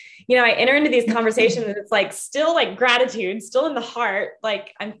 I enter into these conversations and it's like, still like gratitude, still in the heart.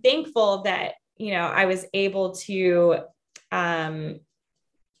 Like, I'm thankful that, I was able to,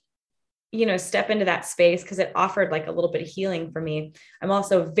 step into that space because it offered like a little bit of healing for me. I'm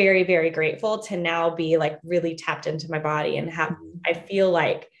also very, very grateful to now be like really tapped into my body and I feel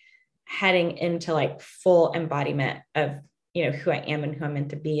like heading into like full embodiment of, who I am and who I'm meant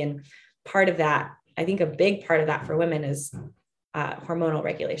to be. And part of that, I think a big part of that for women is hormonal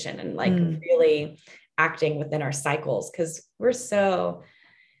regulation and like really acting within our cycles. Cause we're so,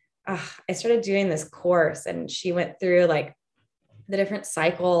 I started doing this course and she went through like the different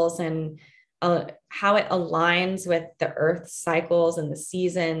cycles and how it aligns with the earth cycles and the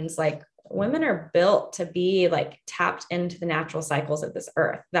seasons. Like, women are built to be like tapped into the natural cycles of this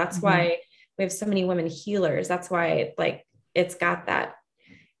earth. That's why we have so many women healers. That's why like it's got that,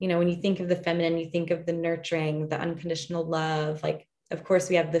 when you think of the feminine, you think of the nurturing, the unconditional love. Like, of course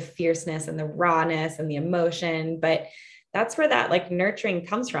we have the fierceness and the rawness and the emotion, but that's where that like nurturing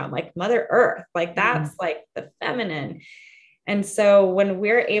comes from, like Mother Earth. Like that's like the feminine. And so when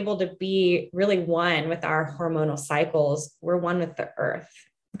we're able to be really one with our hormonal cycles, we're one with the earth.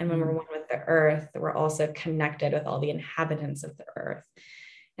 And when we're one with the earth, we're also connected with all the inhabitants of the earth.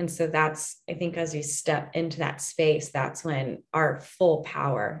 And so that's, I think, as you step into that space, that's when our full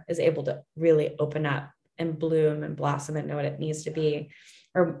power is able to really open up and bloom and blossom and know what it needs to be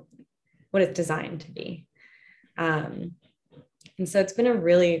or what it's designed to be. And so it's been a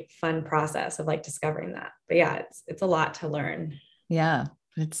really fun process of like discovering that. But yeah, it's a lot to learn. Yeah.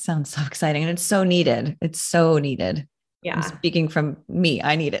 It sounds so exciting and it's so needed. It's so needed. Yeah. I'm speaking from me,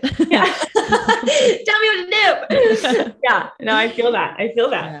 I need it. Yeah. Tell me what to do. Yeah. No, I feel that.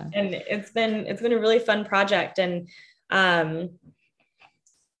 Yeah. And it's been a really fun project. And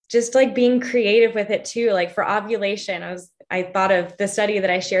just like being creative with it too. Like for ovulation, I thought of the study that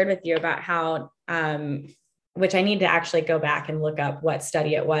I shared with you about how, which I need to actually go back and look up what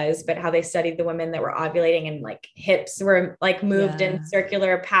study it was, but how they studied the women that were ovulating and like hips were like moved in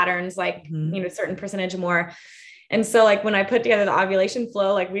circular patterns, like, certain percentage more. And so like when I put together the ovulation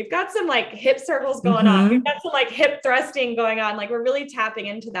flow, like we've got some like hip circles going on. We've got some like hip thrusting going on. Like we're really tapping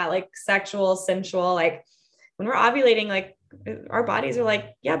into that like sexual, sensual, like when we're ovulating, like our bodies are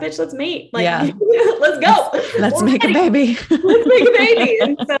like, yeah, bitch, let's mate. Like, let's go. Let's make a baby. Let's make a baby.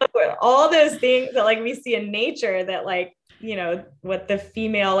 And so all those things that like we see in nature that like, what the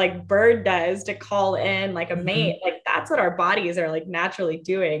female like bird does to call in like a mate, like that's what our bodies are like naturally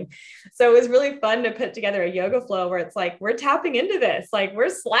doing. So it was really fun to put together a yoga flow where it's like, we're tapping into this, like we're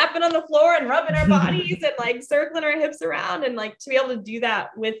slapping on the floor and rubbing our bodies and like circling our hips around. And like to be able to do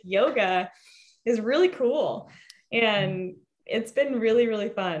that with yoga is really cool. And it's been really, really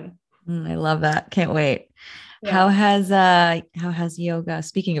fun. I love that. Can't wait. Yeah. How has yoga,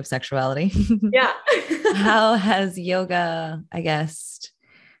 speaking of sexuality, how has yoga, I guess,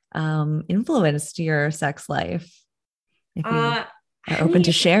 influenced your sex life? If you are open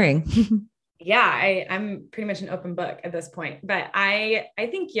to sharing. Yeah, I'm pretty much an open book at this point, but I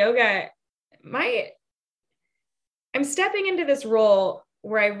think yoga, I'm stepping into this role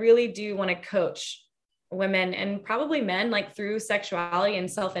where I really do want to coach women and probably men, like through sexuality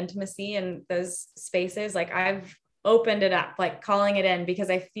and self-intimacy and those spaces. Like I've opened it up, like calling it in because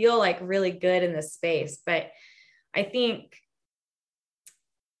I feel like really good in this space. But I think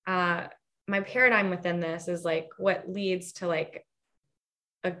my paradigm within this is like what leads to like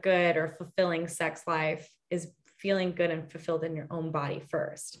a good or fulfilling sex life is feeling good and fulfilled in your own body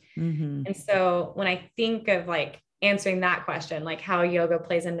first. And so when I think of like answering that question, like how yoga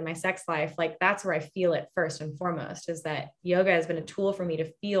plays into my sex life, like that's where I feel it first and foremost, is that yoga has been a tool for me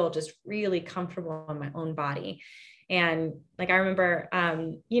to feel just really comfortable in my own body. And like, I remember,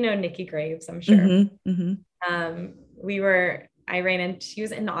 Nikki Graves, I'm sure. She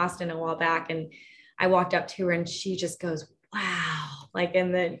was in Austin a while back and I walked up to her and she just goes, wow. Like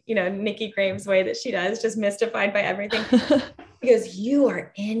in the, Nikki Graves way that she does, just mystified by everything. She goes, you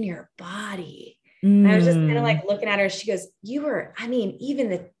are in your body. And I was just kind of like looking at her. She goes,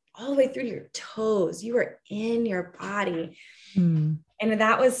 even all the way through your toes, you were in your body. And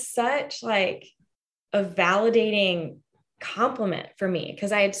that was such like a validating compliment for me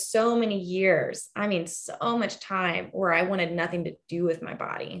because I had so many years, so much time where I wanted nothing to do with my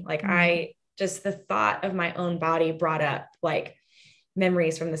body. Like the thought of my own body brought up like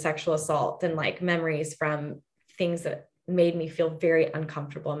memories from the sexual assault and like memories from things that made me feel very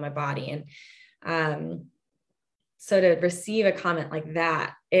uncomfortable in my body. And so to receive a comment like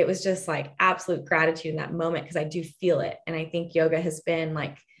that, it was just like absolute gratitude in that moment because I do feel it. And I think yoga has been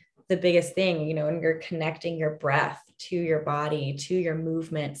like the biggest thing, you know, when you're connecting your breath to your body, to your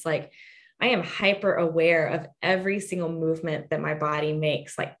movements. Like I am hyper aware of every single movement that my body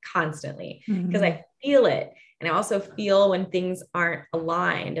makes, like constantly, because I feel it. And I also feel when things aren't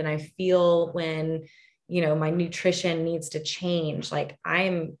aligned, and I feel when, you know, my nutrition needs to change. Like I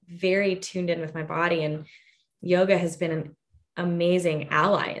am very tuned in with my body, and yoga has been an amazing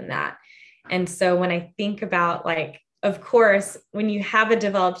ally in that. And so when I think about, like, of course, when you have a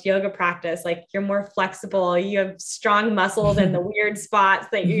developed yoga practice, like you're more flexible, you have strong muscles in the weird spots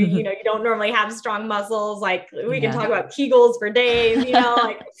that you don't normally have strong muscles. Like we can talk about Kegels for days, you know,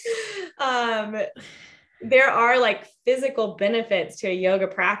 like, there are like physical benefits to a yoga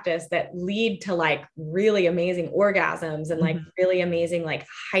practice that lead to like really amazing orgasms and like really amazing, like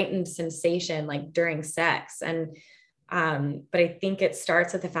heightened sensation, like during sex. And, but I think it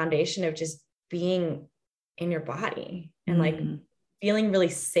starts at the foundation of just being in your body and like feeling really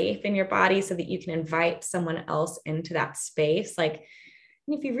safe in your body so that you can invite someone else into that space. Like,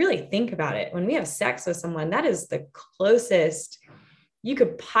 and if you really think about it, when we have sex with someone, that is the closest you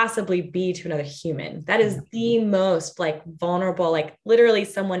could possibly be to another human. That is the most like vulnerable, like literally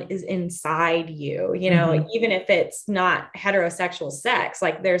someone is inside you, you know, even if it's not heterosexual sex,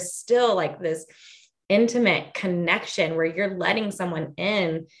 like there's still like this intimate connection where you're letting someone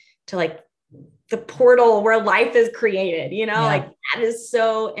in to like the portal where life is created, you know, like that is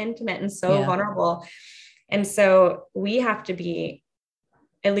so intimate and so vulnerable. And so we have to be,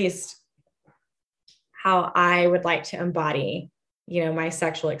 at least how I would like to embody, you know, my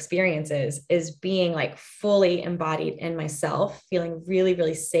sexual experiences, is being like fully embodied in myself, feeling really,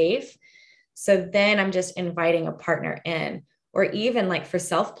 really safe. So then I'm just inviting a partner in, or even like for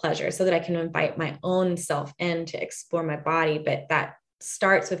self-pleasure, so that I can invite my own self in to explore my body. But that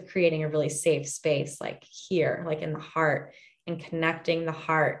starts with creating a really safe space, like here, like in the heart, and connecting the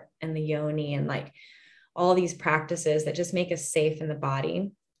heart and the yoni, and like all these practices that just make us safe in the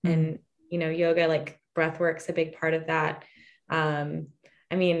body. And, you know, yoga, like breath work's a big part of that.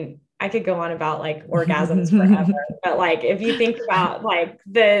 I mean, I could go on about like orgasms forever, but like, if you think about like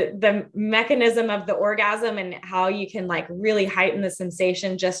the mechanism of the orgasm and how you can like really heighten the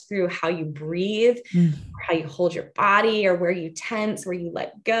sensation just through how you breathe, or how you hold your body, or where you tense, where you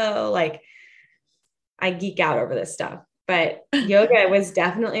let go. Like I geek out over this stuff, but yoga was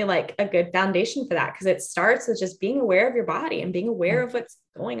definitely like a good foundation for that. Cause it starts with just being aware of your body and being aware of what's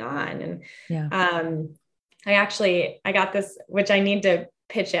going on. And, I got this, which I need to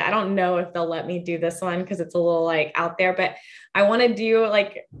pitch it. I don't know if they'll let me do this one, cause it's a little like out there, but I want to do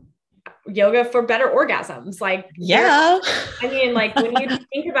like yoga for better orgasms. Like, I mean, like when you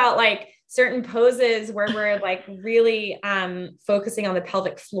think about like certain poses where we're like really, focusing on the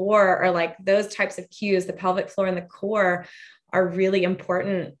pelvic floor, or like those types of cues, the pelvic floor and the core are really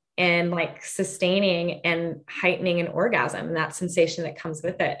important in like sustaining and heightening an orgasm and that sensation that comes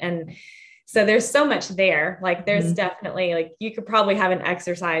with it. And so there's so much there. Like there's definitely like, you could probably have an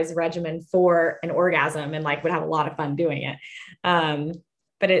exercise regimen for an orgasm and like would have a lot of fun doing it.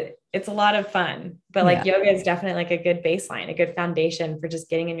 But it's a lot of fun, but like yoga is definitely like a good baseline, a good foundation for just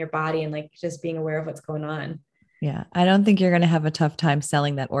getting in your body and like just being aware of what's going on. Yeah. I don't think you're going to have a tough time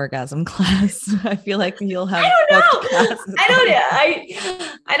selling that orgasm class. I feel like you'll have, I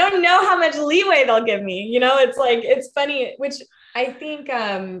don't know how much leeway they'll give me. You know, it's like, it's funny, which I think,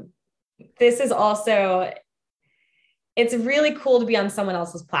 this is also, it's really cool to be on someone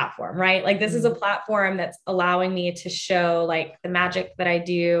else's platform, right? Like this is a platform that's allowing me to show like the magic that I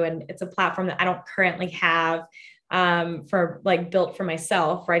do. And it's a platform that I don't currently have, for like built for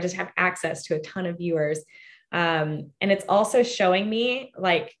myself, where I just have access to a ton of viewers. And it's also showing me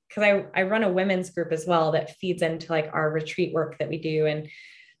like, cause I run a women's group as well that feeds into like our retreat work that we do.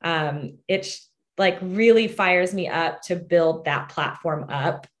 And, it's like really fires me up to build that platform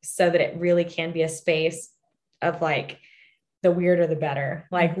up so that it really can be a space of like the weirder, the better.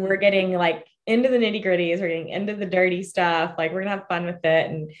 Like we're getting like into the nitty gritties, we're getting into the dirty stuff. Like we're gonna have fun with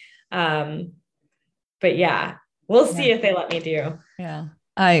it. And, but yeah, we'll see if they let me do. Yeah.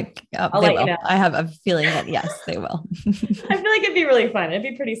 I'll let you know. I have a feeling that yes, they will. I feel like it'd be really fun. It'd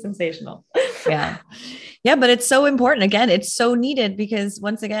be pretty sensational. Yeah. But it's so important. Again, it's so needed because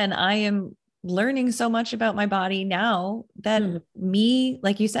once again, I am learning so much about my body now that me,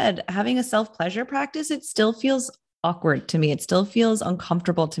 like you said, having a self-pleasure practice, it still feels awkward to me. It still feels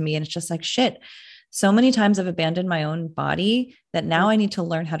uncomfortable to me. And it's just like, shit, so many times I've abandoned my own body that now I need to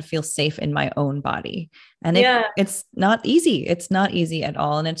learn how to feel safe in my own body. And it's not easy. It's not easy at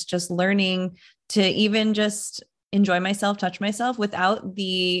all. And it's just learning to even just enjoy myself, touch myself without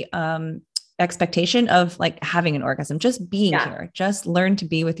the, expectation of like having an orgasm, just being here, just learn to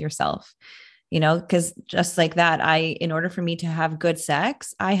be with yourself, because just like that, in order for me to have good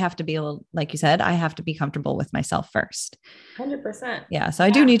sex, I have to be able, like you said, I have to be comfortable with myself first. 100%. Yeah. So I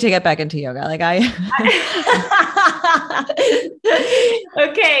do need to get back into yoga. Like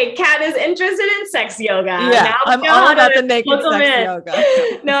Okay. Kat is interested in sex yoga. Yeah. Now I'm all about the naked sex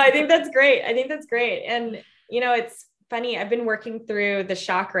yoga. No, I think that's great. And, it's funny. I've been working through the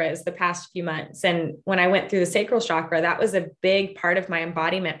chakras the past few months. And when I went through the sacral chakra, that was a big part of my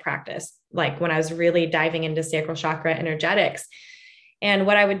embodiment practice. Like when I was really diving into sacral chakra energetics. And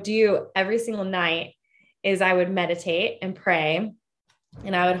what I would do every single night is I would meditate and pray,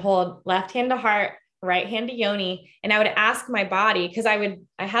 and I would hold left hand to heart, right hand to yoni. And I would ask my body, because I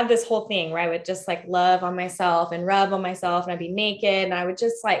had this whole thing where I would just like love on myself and rub on myself, and I'd be naked, and I would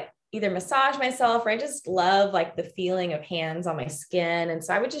just like either massage myself, or I just love like the feeling of hands on my skin. And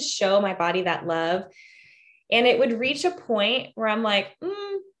so I would just show my body that love. And it would reach a point where I'm like,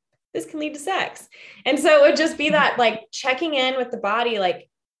 this can lead to sex. And so it would just be that like checking in with the body, like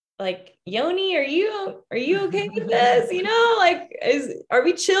Yoni, are you okay with this? Are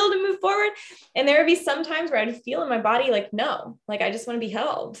we chill to move forward? And there would be some times where I'd feel in my body, like, no, like, I just want to be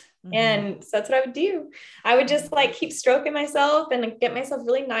held. Mm-hmm. And so that's what I would do. I would just like keep stroking myself and get myself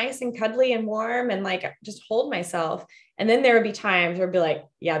really nice and cuddly and warm, and like, just hold myself. And then there would be times where I'd be like,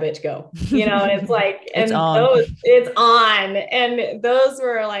 yeah, bitch, go, and it's like, it's on. And those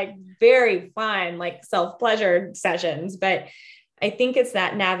were like very fun, like self-pleasure sessions. But I think it's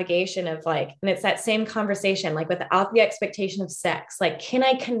that navigation of like, and it's that same conversation, like without the expectation of sex. Like, can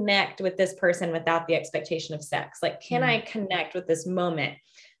I connect with this person without the expectation of sex? Like, can I connect with this moment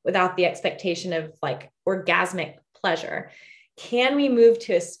without the expectation of like orgasmic pleasure? Can we move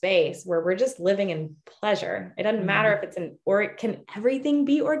to a space where we're just living in pleasure? It doesn't matter if can everything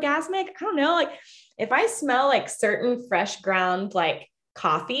be orgasmic? I don't know. Like if I smell like certain fresh ground, like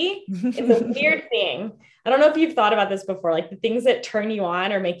coffee, it's a weird thing. I don't know if you've thought about this before, like the things that turn you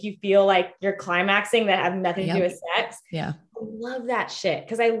on or make you feel like you're climaxing that have nothing to do with sex. Yeah. I love that shit.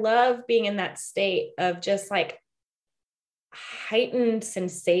 Cause I love being in that state of just like heightened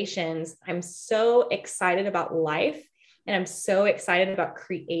sensations. I'm so excited about life, and I'm so excited about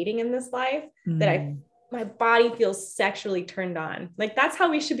creating in this life that my body feels sexually turned on. Like that's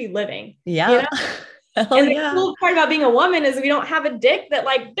how we should be living. Yeah. And the cool part about being a woman is we don't have a dick that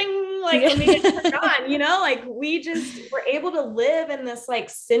like ding, like when we get turned on, like we're able to live in this like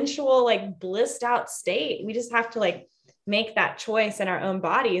sensual, like blissed out state. We just have to like make that choice in our own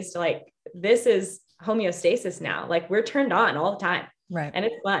bodies to like, this is homeostasis now. Like we're turned on all the time. Right. And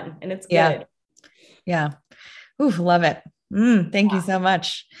it's fun and it's good. Yeah. Ooh, love it. Thank you so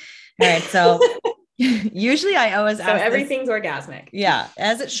much. All right. So usually I always ask everything's orgasmic. Yeah.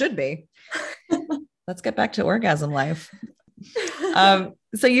 As it should be. Let's get back to orgasm life.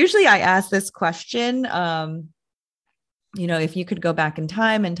 So usually I ask this question, if you could go back in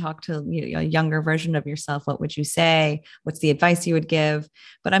time and talk to a younger version of yourself, what would you say? What's the advice you would give?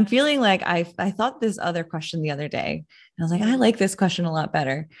 But I'm feeling like I thought this other question the other day, and I was like, I like this question a lot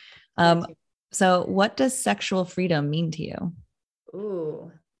better. So what does sexual freedom mean to you?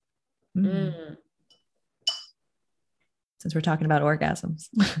 Ooh. Since we're talking about orgasms.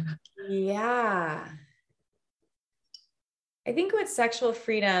 Yeah. I think what sexual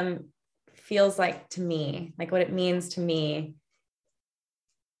freedom feels like to me, like what it means to me,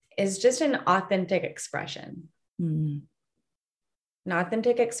 is just an authentic expression. An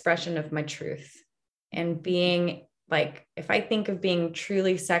authentic expression of my truth, and being like, if I think of being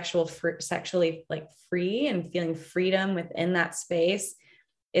truly sexually like free and feeling freedom within that space,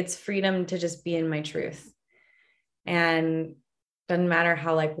 it's freedom to just be in my truth. And doesn't matter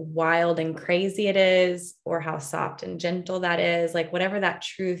how like wild and crazy it is, or how soft and gentle that is, like whatever that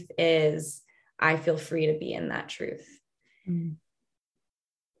truth is, I feel free to be in that truth.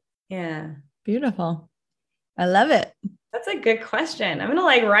 Yeah. Beautiful. I love it. That's a good question. I'm going to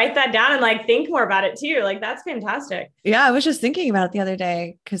like write that down and like think more about it too. Like, that's fantastic. Yeah. I was just thinking about it the other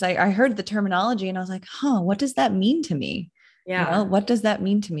day, because I heard the terminology and I was like, what does that mean to me? Yeah. What does that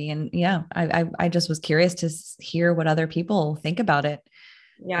mean to me? And yeah, I just was curious to hear what other people think about it.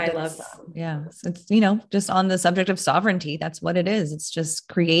 Yeah. I love that. Yeah. It's, just on the subject of sovereignty, that's what it is. It's just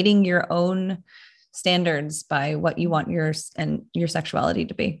creating your own standards by what you want your sexuality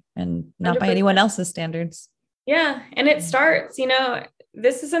to be, and not 100%. By anyone else's standards. Yeah. And it starts,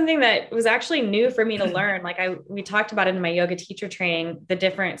 this is something that was actually new for me to learn. Like we talked about it in my yoga teacher training, the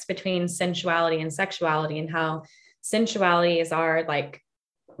difference between sensuality and sexuality, and how sensuality is our like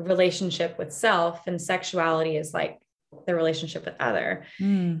relationship with self, and sexuality is like the relationship with other.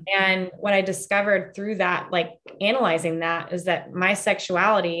 Mm. And what I discovered through that, like analyzing that, is that my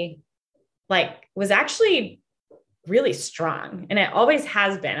sexuality like was actually really strong, and it always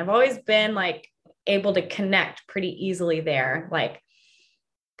has been. I've always been like able to connect pretty easily there. Like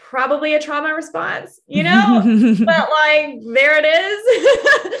probably a trauma response, but like there it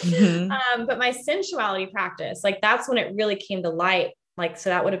is. Mm-hmm. But my sensuality practice, like that's when it really came to light. Like, so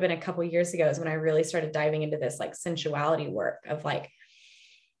that would have been a couple of years ago is when I really started diving into this like sensuality work of like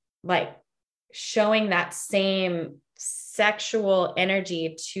showing that same sexual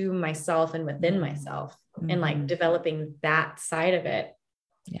energy to myself and within myself, and like developing that side of it.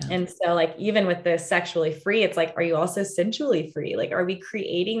 Yeah. And so like, even with the sexually free, it's like, are you also sensually free? Like, are we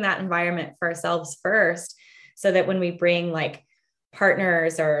creating that environment for ourselves first, so that when we bring like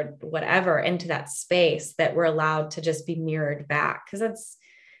partners or whatever into that space, that we're allowed to just be mirrored back? Cause that's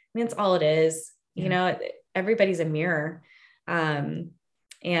all it is. Yeah. Everybody's a mirror. And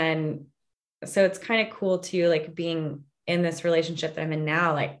so it's kind of cool too, like being in this relationship that I'm in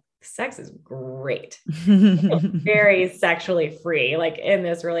now, like sex is great. Very sexually free, like in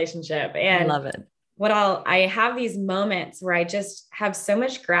this relationship. And love it. I have these moments where I just have so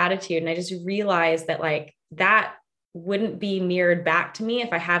much gratitude, and I just realize that like that wouldn't be mirrored back to me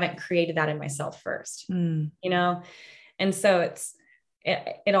if I haven't created that in myself first, And so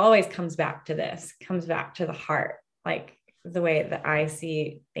it always comes back to the heart. Like the way that I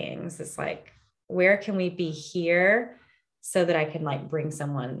see things is like, where can we be here so that I can like bring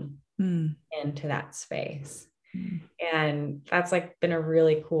someone into that space? And that's like been a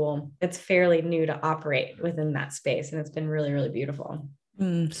really cool, it's fairly new to operate within that space. And it's been really, really beautiful.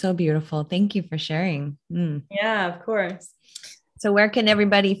 So beautiful. Thank you for sharing. Yeah, of course. So where can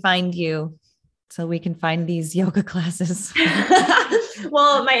everybody find you so we can find these yoga classes?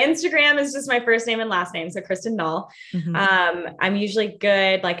 Well, my Instagram is just my first name and last name. So Kristen Nall. I'm usually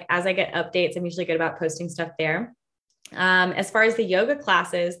good. Like as I get updates, I'm usually good about posting stuff there. As far as the yoga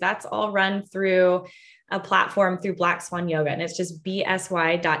classes, that's all run through a platform through Black Swan Yoga, and it's just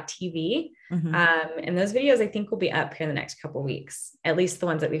bsy.tv. And those videos I think will be up here in the next couple of weeks, at least the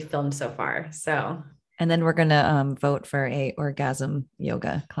ones that we've filmed so far. So, and then we're going to vote for a orgasm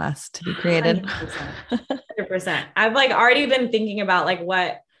yoga class to be created. 100%. I've like already been thinking about like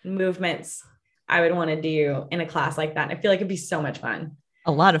what movements I would want to do in a class like that. I feel like it'd be so much fun.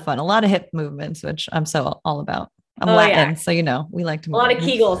 A lot of fun, a lot of hip movements, which I'm so all about. I'm Latin, so we like to move. A lot of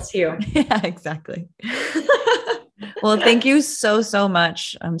Kegels too. Yeah, exactly. Well, thank you so, so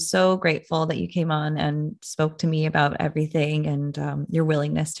much. I'm so grateful that you came on and spoke to me about everything, and your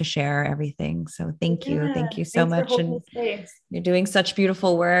willingness to share everything. So thank you. Thank you so much. And you're doing such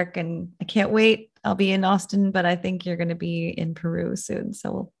beautiful work, and I can't wait. I'll be in Austin, but I think you're going to be in Peru soon.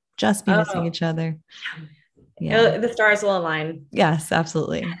 So we'll just be missing each other. Yeah. The stars will align. Yes,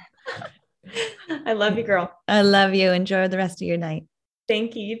 absolutely. I love you, girl. I love you. Enjoy the rest of your night.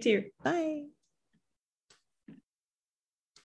 Thank you. You too. Bye.